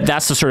 But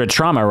that's the sort of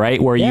trauma,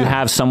 right? Where you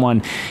have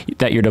someone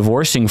that you're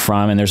divorcing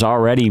from and there's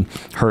already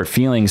hurt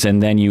feelings,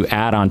 and then you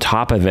add on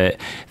top of it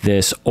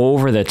this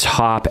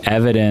over-the-top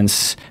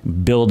evidence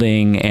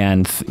building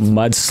and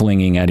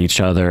mudslinging at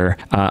each other.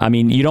 I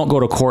mean, you don't go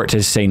to court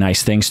to say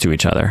nice things to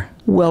each other.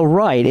 Well,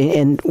 right.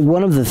 And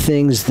one of the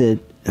things that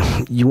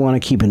you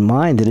want to keep in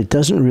mind, that it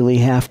doesn't really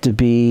have to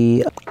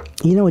be,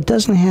 you know, it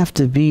doesn't have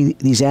to be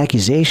these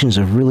accusations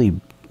of really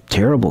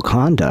terrible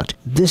conduct.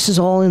 This is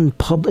all in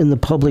the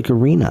public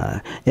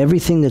arena.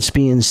 Everything that's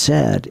being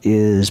said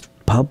is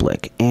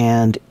public.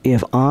 And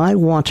if I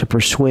want to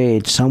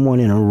persuade someone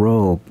in a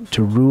robe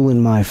to rule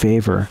in my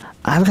favor,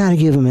 I've got to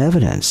give them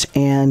evidence.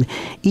 And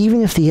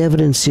even if the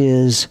evidence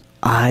is,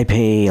 I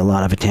pay a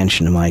lot of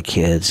attention to my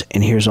kids,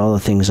 and here's all the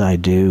things I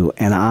do,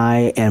 and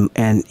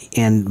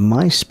and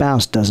my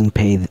spouse doesn't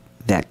pay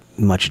that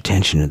much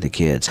attention to the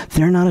kids.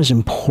 They're not as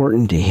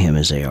important to him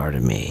as they are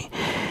to me.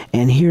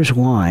 And here's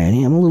why.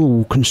 And I'm a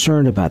little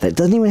concerned about that. It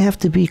doesn't even have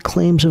to be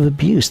claims of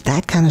abuse.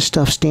 That kind of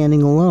stuff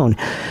standing alone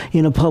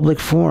in a public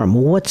forum.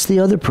 What's the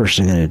other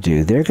person going to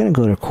do? They're going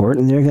to go to court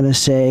and they're going to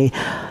say,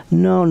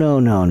 no.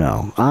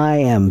 I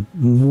am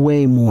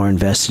way more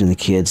invested in the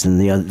kids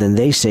than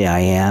they say I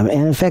am.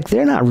 And in fact,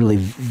 they're not really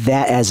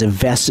that as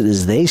invested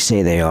as they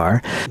say they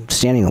are.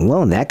 Standing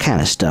alone, that kind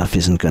of stuff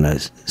isn't going to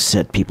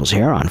set people's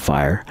hair on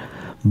fire.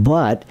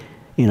 But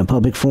in a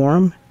public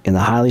forum, in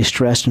the highly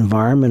stressed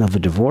environment of a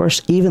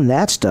divorce, even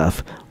that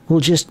stuff will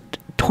just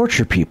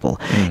torture people.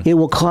 It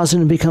will cause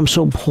them to become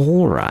so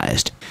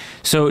polarized.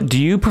 So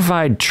do you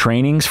provide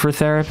trainings for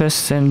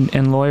therapists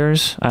and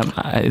lawyers?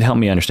 Help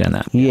me understand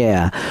that.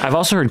 Yeah. I've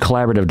also heard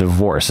collaborative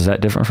divorce. Is that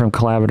different from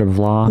collaborative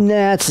law?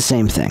 Nah, it's the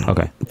same thing.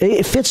 Okay.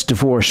 It fits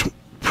divorce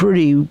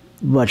pretty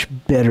much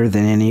better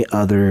than any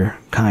other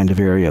kind of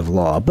area of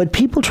law. But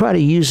people try to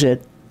use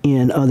it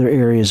in other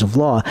areas of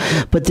law,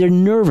 but they're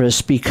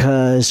nervous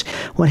because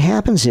what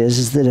happens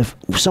is that if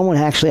someone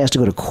actually has to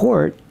go to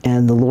court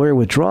and the lawyer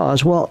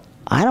withdraws, well,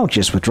 I don't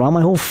just withdraw, my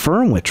whole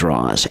firm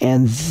withdraws.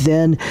 And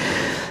then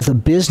the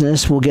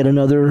business will get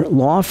another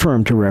law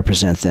firm to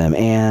represent them.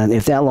 And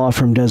if that law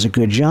firm does a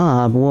good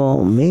job,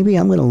 well, maybe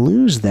I'm going to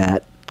lose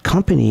that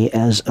company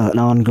as an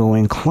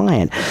ongoing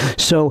client.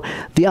 So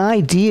the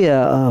idea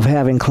of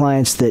having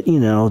clients that,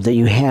 that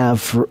you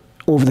have for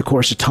over the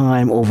course of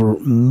time, over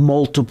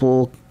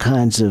multiple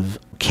kinds of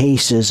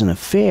cases and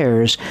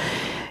affairs,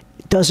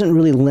 doesn't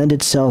really lend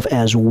itself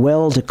as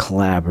well to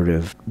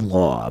collaborative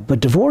law. But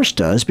divorce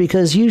does,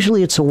 because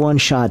usually it's a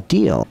one-shot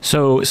deal.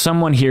 So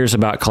someone hears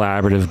about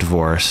collaborative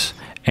divorce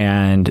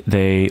and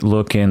they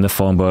look in the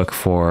phone book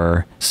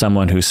for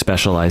someone who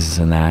specializes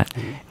in that,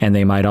 and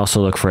they might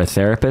also look for a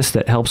therapist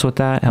that helps with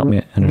that. Help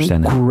me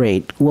understand that.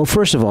 Great. Well,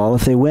 first of all,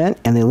 if they went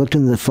and they looked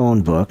in the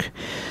phone book,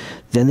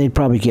 then they'd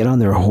probably get on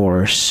their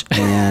horse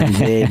and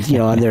they'd,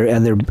 on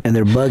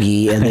their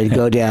buggy, and they'd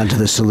go down to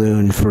the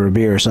saloon for a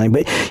beer or something.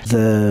 But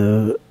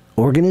the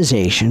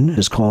organization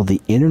is called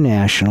the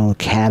International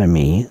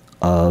Academy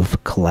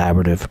of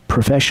Collaborative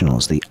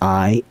Professionals, the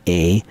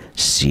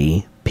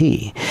IACP.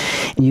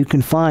 And you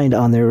can find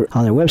on their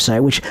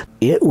website, which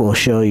it will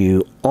show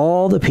you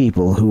all the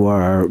people who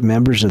are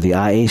members of the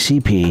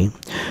IACP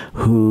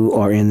who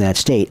are in that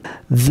state.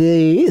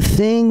 The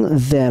thing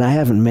that I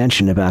haven't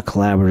mentioned about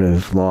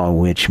collaborative law,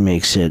 which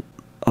makes it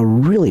a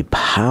really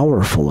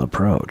powerful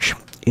approach,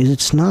 is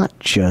it's not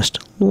just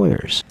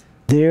lawyers.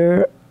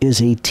 There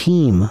is a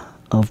team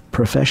of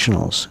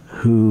professionals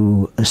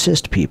who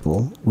assist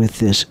people with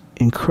this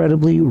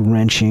incredibly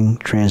wrenching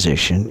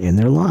transition in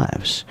their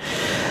lives.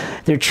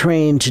 They're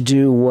trained to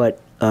do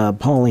what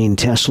Pauline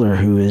Tesler,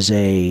 who is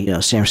a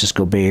San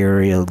Francisco Bay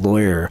Area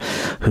lawyer,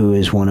 who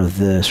is one of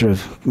the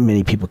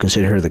many people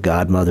consider her the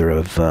godmother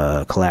of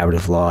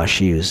collaborative law.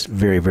 She was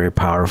very, very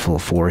powerful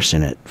force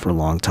in it for a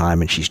long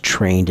time, and she's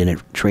trained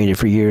it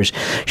for years.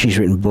 She's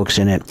written books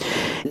in it.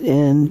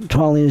 And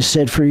Pauline has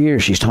said for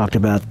years, she's talked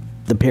about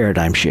the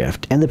paradigm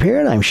shift. And the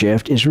paradigm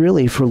shift is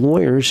really for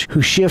lawyers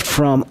who shift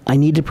from, I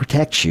need to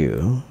protect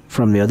you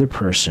from the other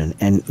person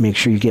and make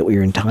sure you get what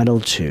you're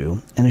entitled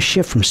to, and a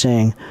shift from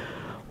saying,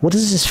 what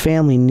does this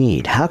family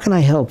need? How can I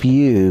help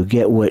you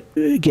get what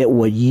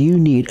you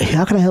need?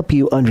 How can I help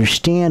you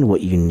understand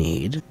what you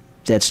need?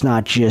 That's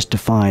not just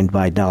defined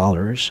by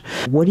dollars.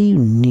 What do you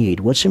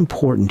need? What's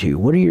important to you?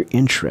 What are your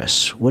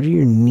interests? What are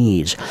your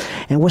needs?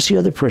 And what's the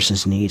other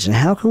person's needs? And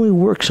how can we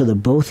work so that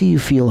both of you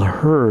feel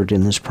heard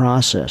in this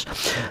process?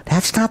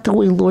 That's not the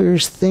way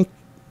lawyers think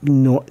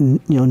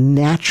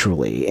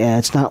naturally. And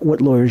it's not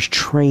what lawyers'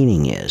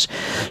 training is.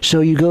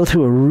 So you go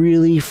through a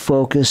really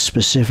focused,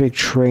 specific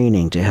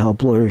training to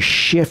help lawyers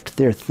shift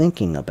their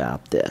thinking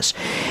about this.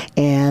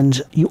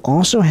 And you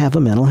also have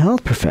a mental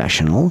health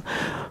professional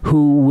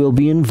who will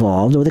be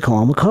involved, or they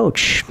call them a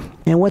coach.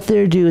 And what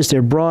they do is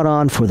they're brought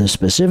on for the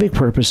specific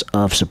purpose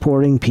of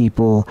supporting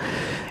people,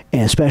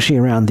 and especially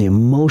around the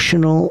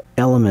emotional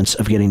elements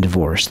of getting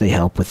divorced. They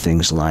help with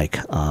things like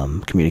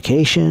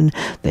communication.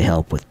 They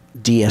help with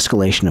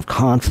de-escalation of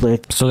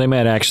conflict. So they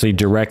might actually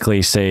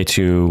directly say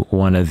to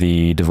one of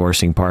the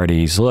divorcing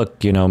parties,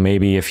 look,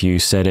 maybe if you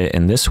said it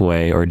in this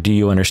way, or do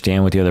you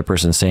understand what the other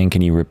person's saying?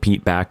 Can you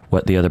repeat back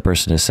what the other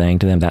person is saying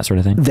to them? That sort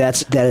of thing?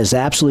 That is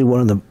absolutely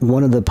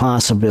one of the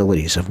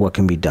possibilities of what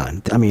can be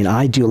done. I mean,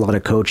 I do a lot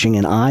of coaching,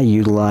 and I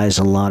utilize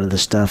a lot of the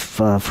stuff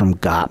from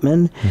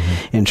Gottman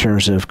in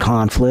terms of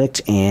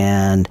conflict.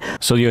 And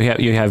so you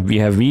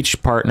have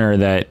each partner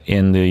that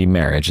in the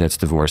marriage that's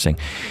divorcing,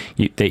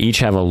 they each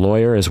have a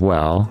lawyer as well.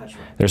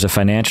 There's a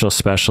financial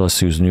specialist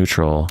who's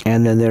neutral.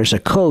 And then there's a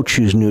coach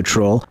who's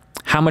neutral.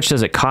 How much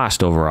does it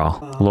cost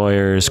overall?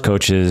 Lawyers,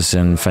 coaches,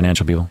 and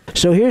financial people?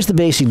 So here's the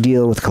basic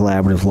deal with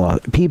collaborative law.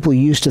 People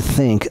used to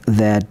think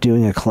that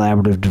doing a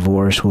collaborative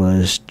divorce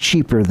was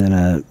cheaper than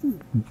a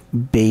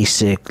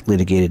basic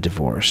litigated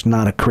divorce.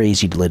 Not a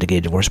crazy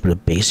litigated divorce, but a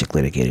basic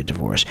litigated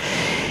divorce.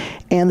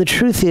 And the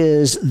truth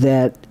is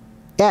that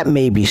that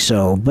may be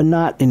so, but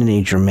not in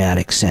any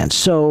dramatic sense.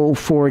 So,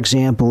 for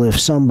example, if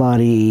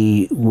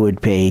somebody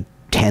would pay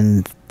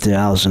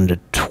 $10,000 to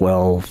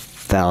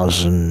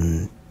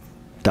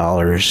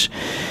 $12,000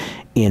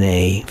 in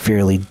a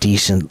fairly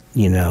decent,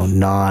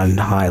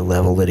 non-high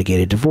level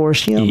litigated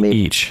divorce, maybe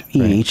each,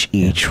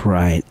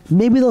 right?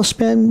 Maybe they'll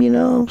spend,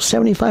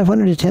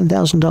 $7,500 to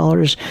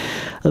 $10,000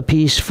 a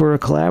piece for a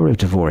collaborative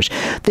divorce.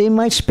 They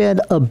might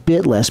spend a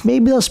bit less.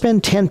 Maybe they'll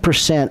spend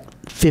 10%,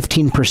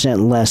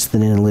 15% less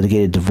than in a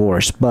litigated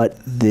divorce.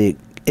 And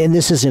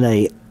this is in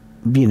a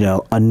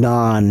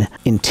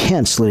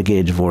non-intense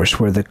litigated divorce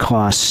where the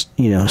costs,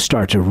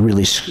 start to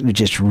really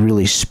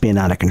spin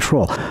out of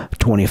control,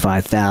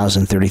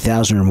 $25,000,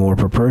 $30,000 or more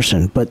per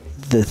person. But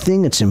the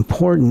thing that's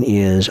important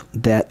is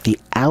that the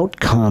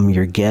outcome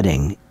you're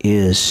getting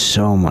is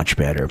so much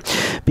better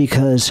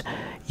because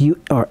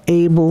you are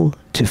able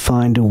to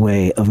find a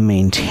way of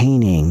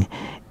maintaining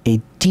a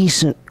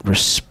decent,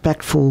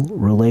 respectful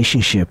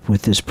relationship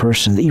with this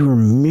person that you were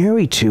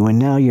married to, and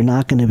now you're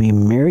not going to be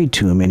married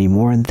to him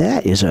anymore, and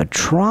that is a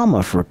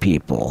trauma for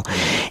people.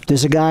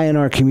 There's a guy in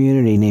our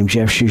community named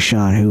Jeff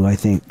Shushan who I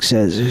think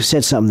who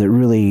said something that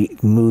really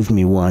moved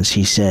me once.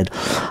 He said,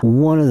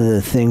 one of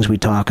the things we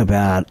talk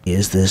about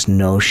is this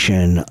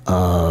notion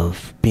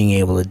of being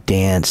able to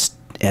dance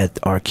at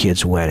our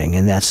kid's wedding,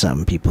 and that's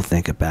something people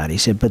think about. He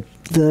said, but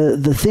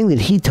the thing that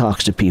he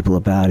talks to people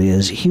about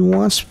is he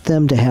wants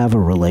them to have a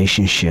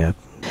relationship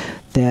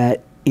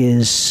that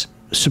is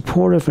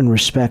supportive and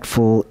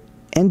respectful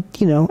and,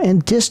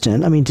 and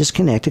distant. I mean,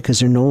 disconnected because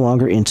they're no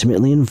longer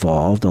intimately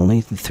involved,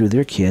 only through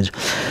their kids,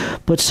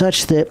 but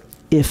such that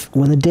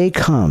when the day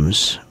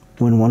comes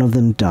when one of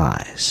them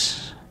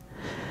dies,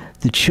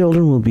 the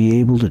children will be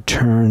able to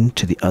turn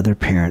to the other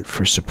parent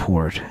for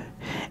support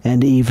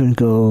and even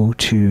go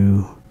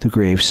to the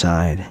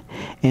graveside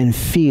and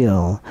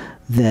feel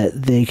that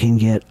they can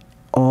get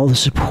all the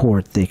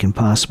support they can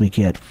possibly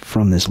get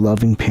from this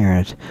loving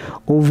parent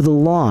over the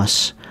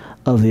loss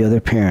of the other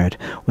parent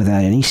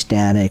without any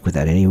static,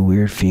 without any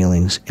weird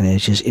feelings. And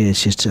it's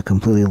just a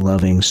completely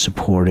loving,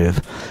 supportive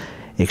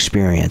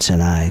experience.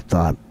 And I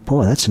thought,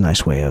 boy, that's a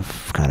nice way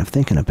of kind of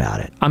thinking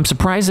about it. I'm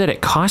surprised that it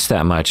costs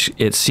that much.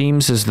 It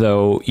seems as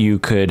though you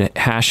could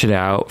hash it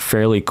out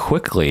fairly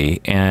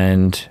quickly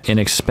and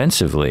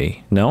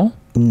inexpensively. No?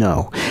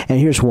 No. And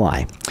here's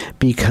why.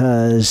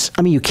 Because,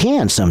 you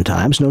can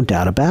sometimes, no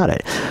doubt about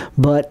it.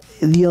 But,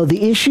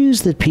 the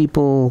issues that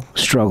people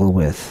struggle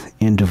with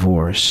in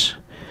divorce,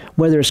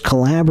 whether it's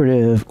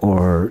collaborative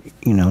or,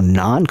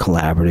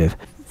 non-collaborative,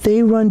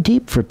 they run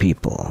deep for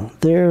people.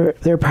 They're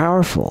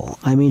powerful.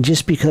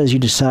 Just because you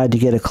decide to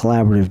get a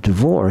collaborative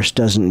divorce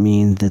doesn't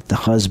mean that the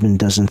husband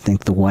doesn't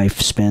think the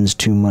wife spends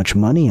too much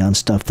money on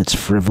stuff that's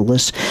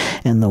frivolous,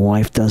 and the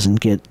wife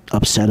doesn't get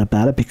upset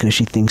about it because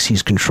she thinks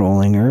he's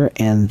controlling her,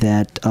 and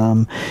that,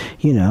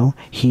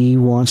 he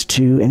wants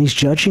to, and he's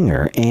judging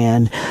her.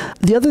 And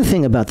the other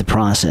thing about the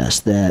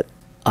process that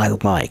I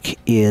like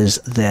is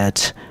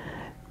that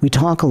we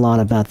talk a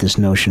lot about this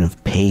notion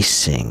of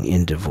pacing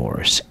in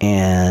divorce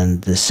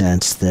and the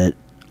sense that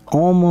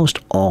almost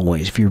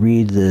always, if you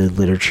read the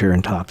literature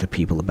and talk to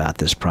people about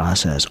this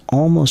process,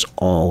 almost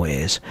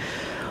always,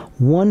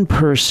 one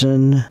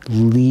person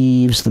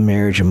leaves the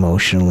marriage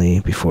emotionally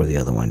before the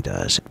other one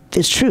does.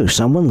 It's true,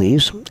 someone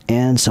leaves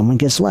and someone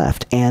gets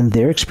left, and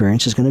their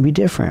experience is going to be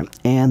different.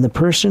 And the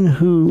person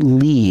who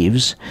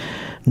leaves,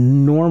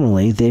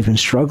 normally they've been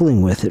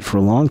struggling with it for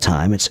a long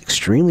time. It's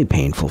extremely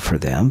painful for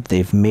them.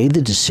 They've made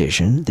the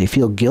decision. They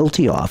feel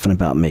guilty often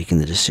about making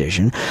the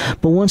decision.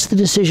 But once the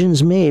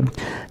decision's made,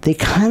 they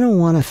kind of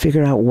want to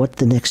figure out what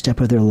the next step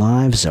of their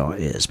lives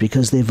is,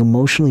 because they've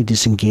emotionally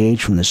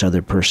disengaged from this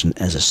other person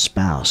as a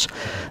spouse.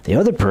 The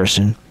other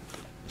person,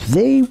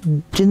 they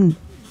didn't,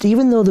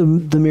 even though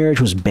the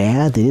marriage was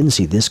bad, they didn't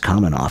see this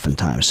coming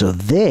oftentimes. So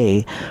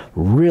they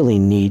really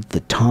need the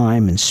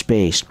time and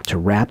space to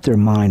wrap their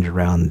mind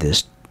around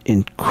this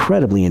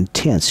incredibly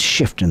intense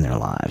shift in their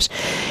lives.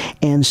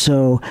 And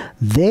so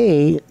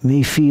they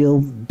may feel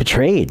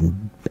betrayed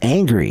and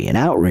angry and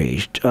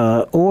outraged,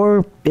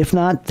 or if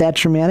not that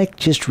dramatic,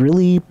 just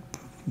really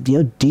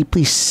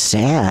deeply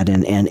sad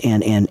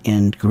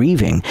and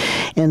grieving.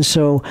 And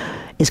so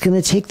it's going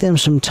to take them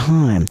some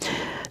time.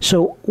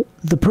 So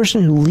the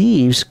person who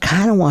leaves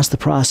kind of wants the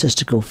process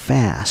to go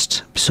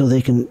fast so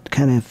they can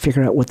kind of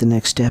figure out what the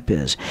next step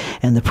is.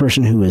 And the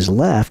person who is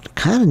left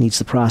kind of needs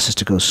the process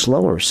to go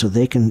slower so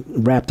they can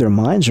wrap their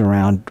minds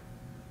around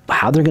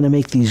how they're going to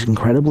make these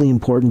incredibly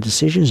important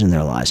decisions in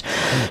their lives.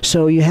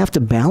 So you have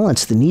to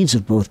balance the needs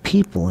of both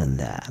people in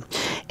that.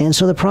 And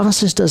so the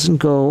process doesn't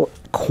go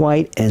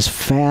quite as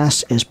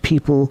fast as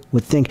people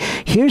would think.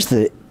 Here's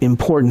the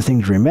important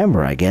thing to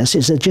remember, I guess,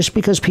 is that just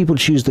because people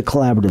choose the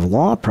collaborative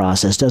law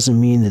process doesn't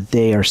mean that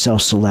they are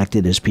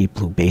self-selected as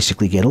people who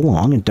basically get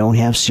along and don't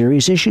have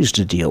serious issues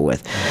to deal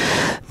with.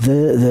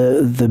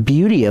 The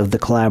beauty of the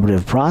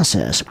collaborative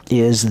process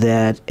is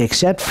that,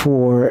 except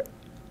for,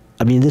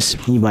 I mean, this,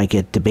 you might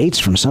get debates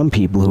from some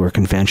people who are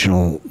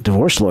conventional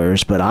divorce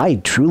lawyers, but I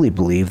truly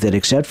believe that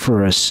except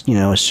for a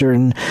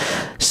certain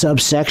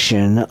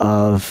subsection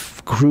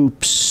of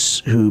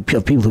groups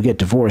of people who get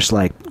divorced,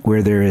 like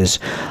where there is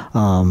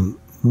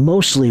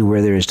mostly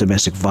where there is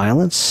domestic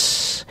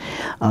violence,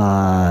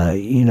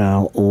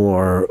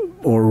 or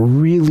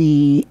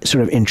really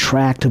sort of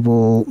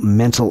intractable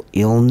mental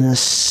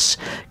illness,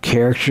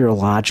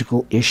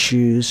 characterological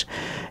issues.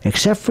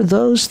 Except for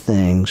those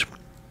things,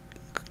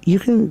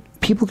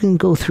 people can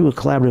go through a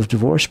collaborative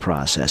divorce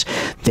process.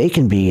 They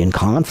can be in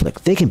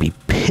conflict. They can be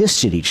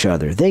pissed at each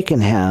other. They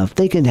can have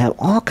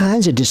all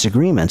kinds of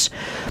disagreements.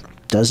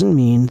 Doesn't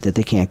mean that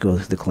they can't go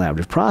through the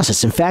collaborative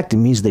process. In fact, it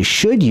means they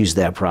should use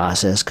that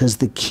process, because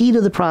the key to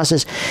the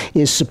process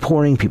is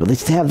supporting people.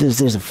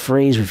 There's a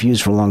phrase we've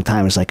used for a long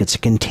time. It's like it's a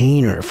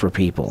container for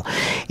people.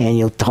 And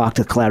you'll talk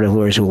to collaborative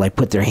lawyers who like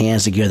put their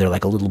hands together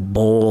like a little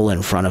bowl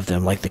in front of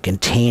them, like the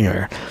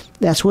container.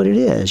 That's what it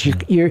is.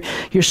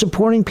 You're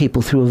supporting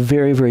people through a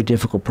very, very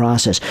difficult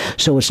process.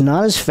 So it's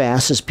not as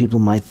fast as people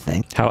might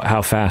think.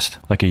 How fast?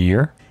 Like a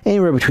year?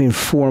 Anywhere between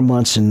 4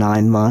 months and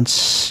 9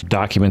 months.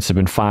 Documents have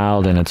been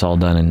filed and it's all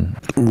done in...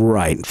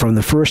 Right. From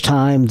the first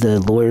time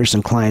the lawyers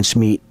and clients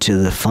meet to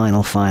the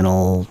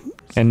final...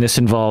 And this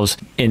involves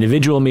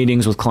individual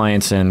meetings with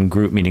clients and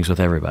group meetings with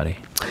everybody.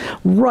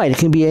 Right. It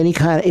can be any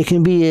kind. It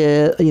can be,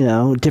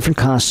 different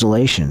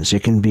constellations.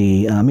 It can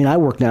be. I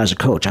work now as a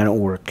coach. I don't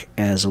work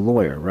as a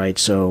lawyer, right?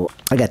 So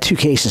I got 2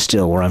 cases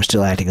still where I'm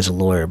still acting as a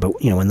lawyer.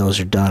 But when those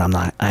are done,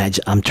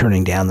 I'm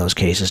turning down those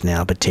cases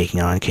now, but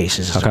taking on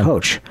cases as a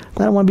coach.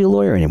 I don't want to be a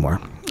lawyer anymore,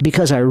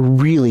 because I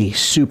really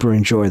super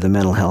enjoy the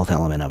mental health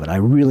element of it. I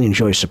really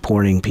enjoy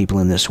supporting people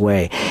in this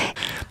way.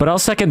 But I'll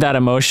second that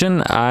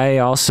emotion. I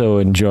also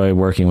enjoy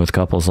working with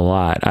couples a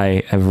lot.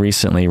 I have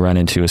recently run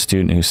into a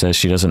student who says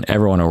she doesn't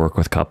ever want to work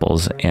with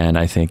couples. And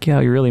I think,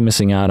 you're really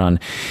missing out on,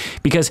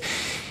 because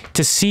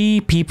to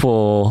see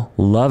people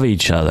love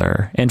each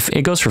other, and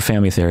it goes for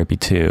family therapy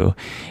too,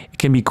 it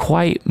can be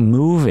quite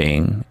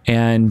moving.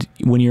 And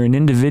when you're in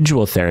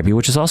individual therapy,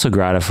 which is also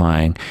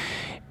gratifying,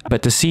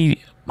 but to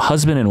see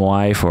husband and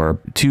wife or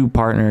 2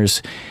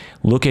 partners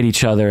look at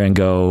each other and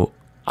go,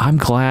 I'm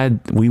glad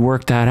we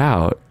worked that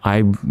out.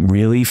 I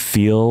really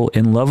feel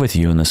in love with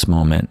you in this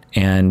moment.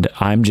 And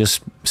I'm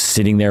just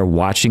sitting there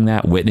watching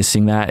that,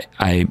 witnessing that.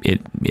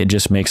 It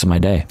just makes my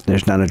day.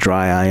 There's not a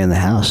dry eye in the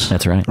house.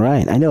 That's right.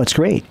 Right. I know, it's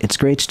great. It's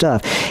great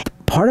stuff.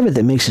 Part of it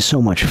that makes it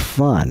so much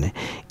fun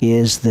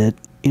is that,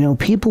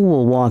 people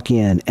will walk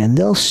in and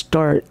they'll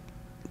start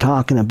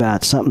talking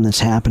about something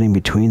that's happening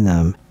between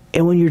them.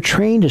 And when you're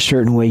trained a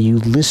certain way, you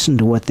listen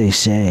to what they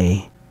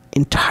say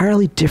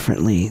entirely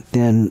differently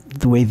than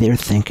the way they're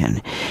thinking.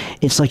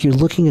 It's like you're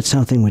looking at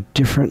something with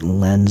different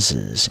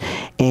lenses,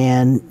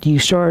 and you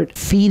start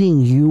feeding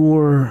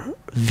your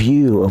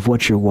view of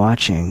what you're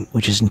watching,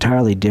 which is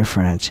entirely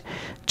different,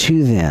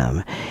 to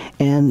them.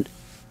 And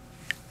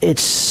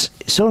it's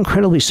so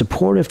incredibly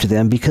supportive to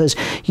them, because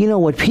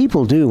what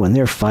people do when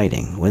they're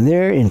fighting, when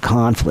they're in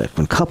conflict,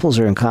 when couples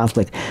are in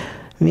conflict,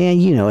 man,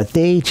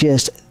 they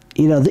just...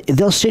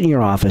 they'll sit in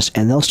your office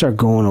and they'll start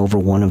going over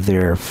one of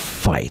their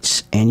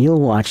fights, and you'll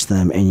watch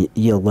them and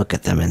you'll look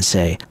at them and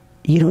say,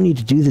 you don't need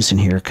to do this in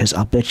here, because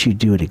I'll bet you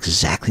do it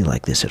exactly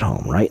like this at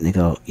home, right? And they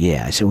go,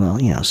 yeah. I said, well,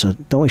 so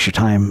don't waste your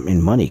time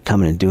and money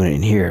coming and doing it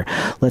in here.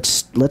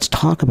 Let's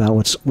talk about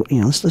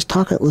let's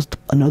talk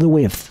another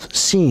way of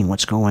seeing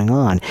what's going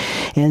on.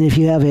 And if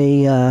you have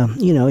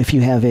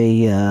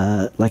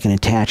like an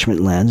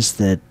attachment lens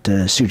that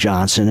Sue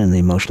Johnson and the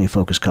emotionally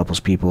focused couples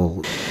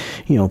people,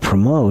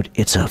 promote,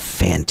 it's a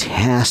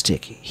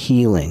fantastic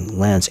healing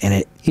lens, and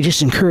it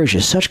just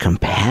encourages such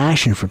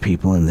compassion for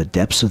people in the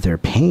depths of their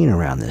pain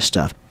around this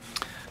stuff.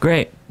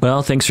 Great.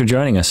 Well, thanks for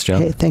joining us, Joe.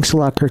 Hey, thanks a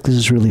lot, Kirk. This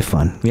is really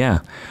fun. Yeah.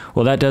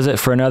 Well, that does it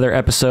for another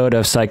episode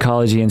of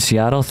Psychology in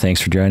Seattle.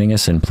 Thanks for joining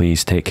us, and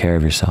please take care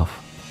of yourself.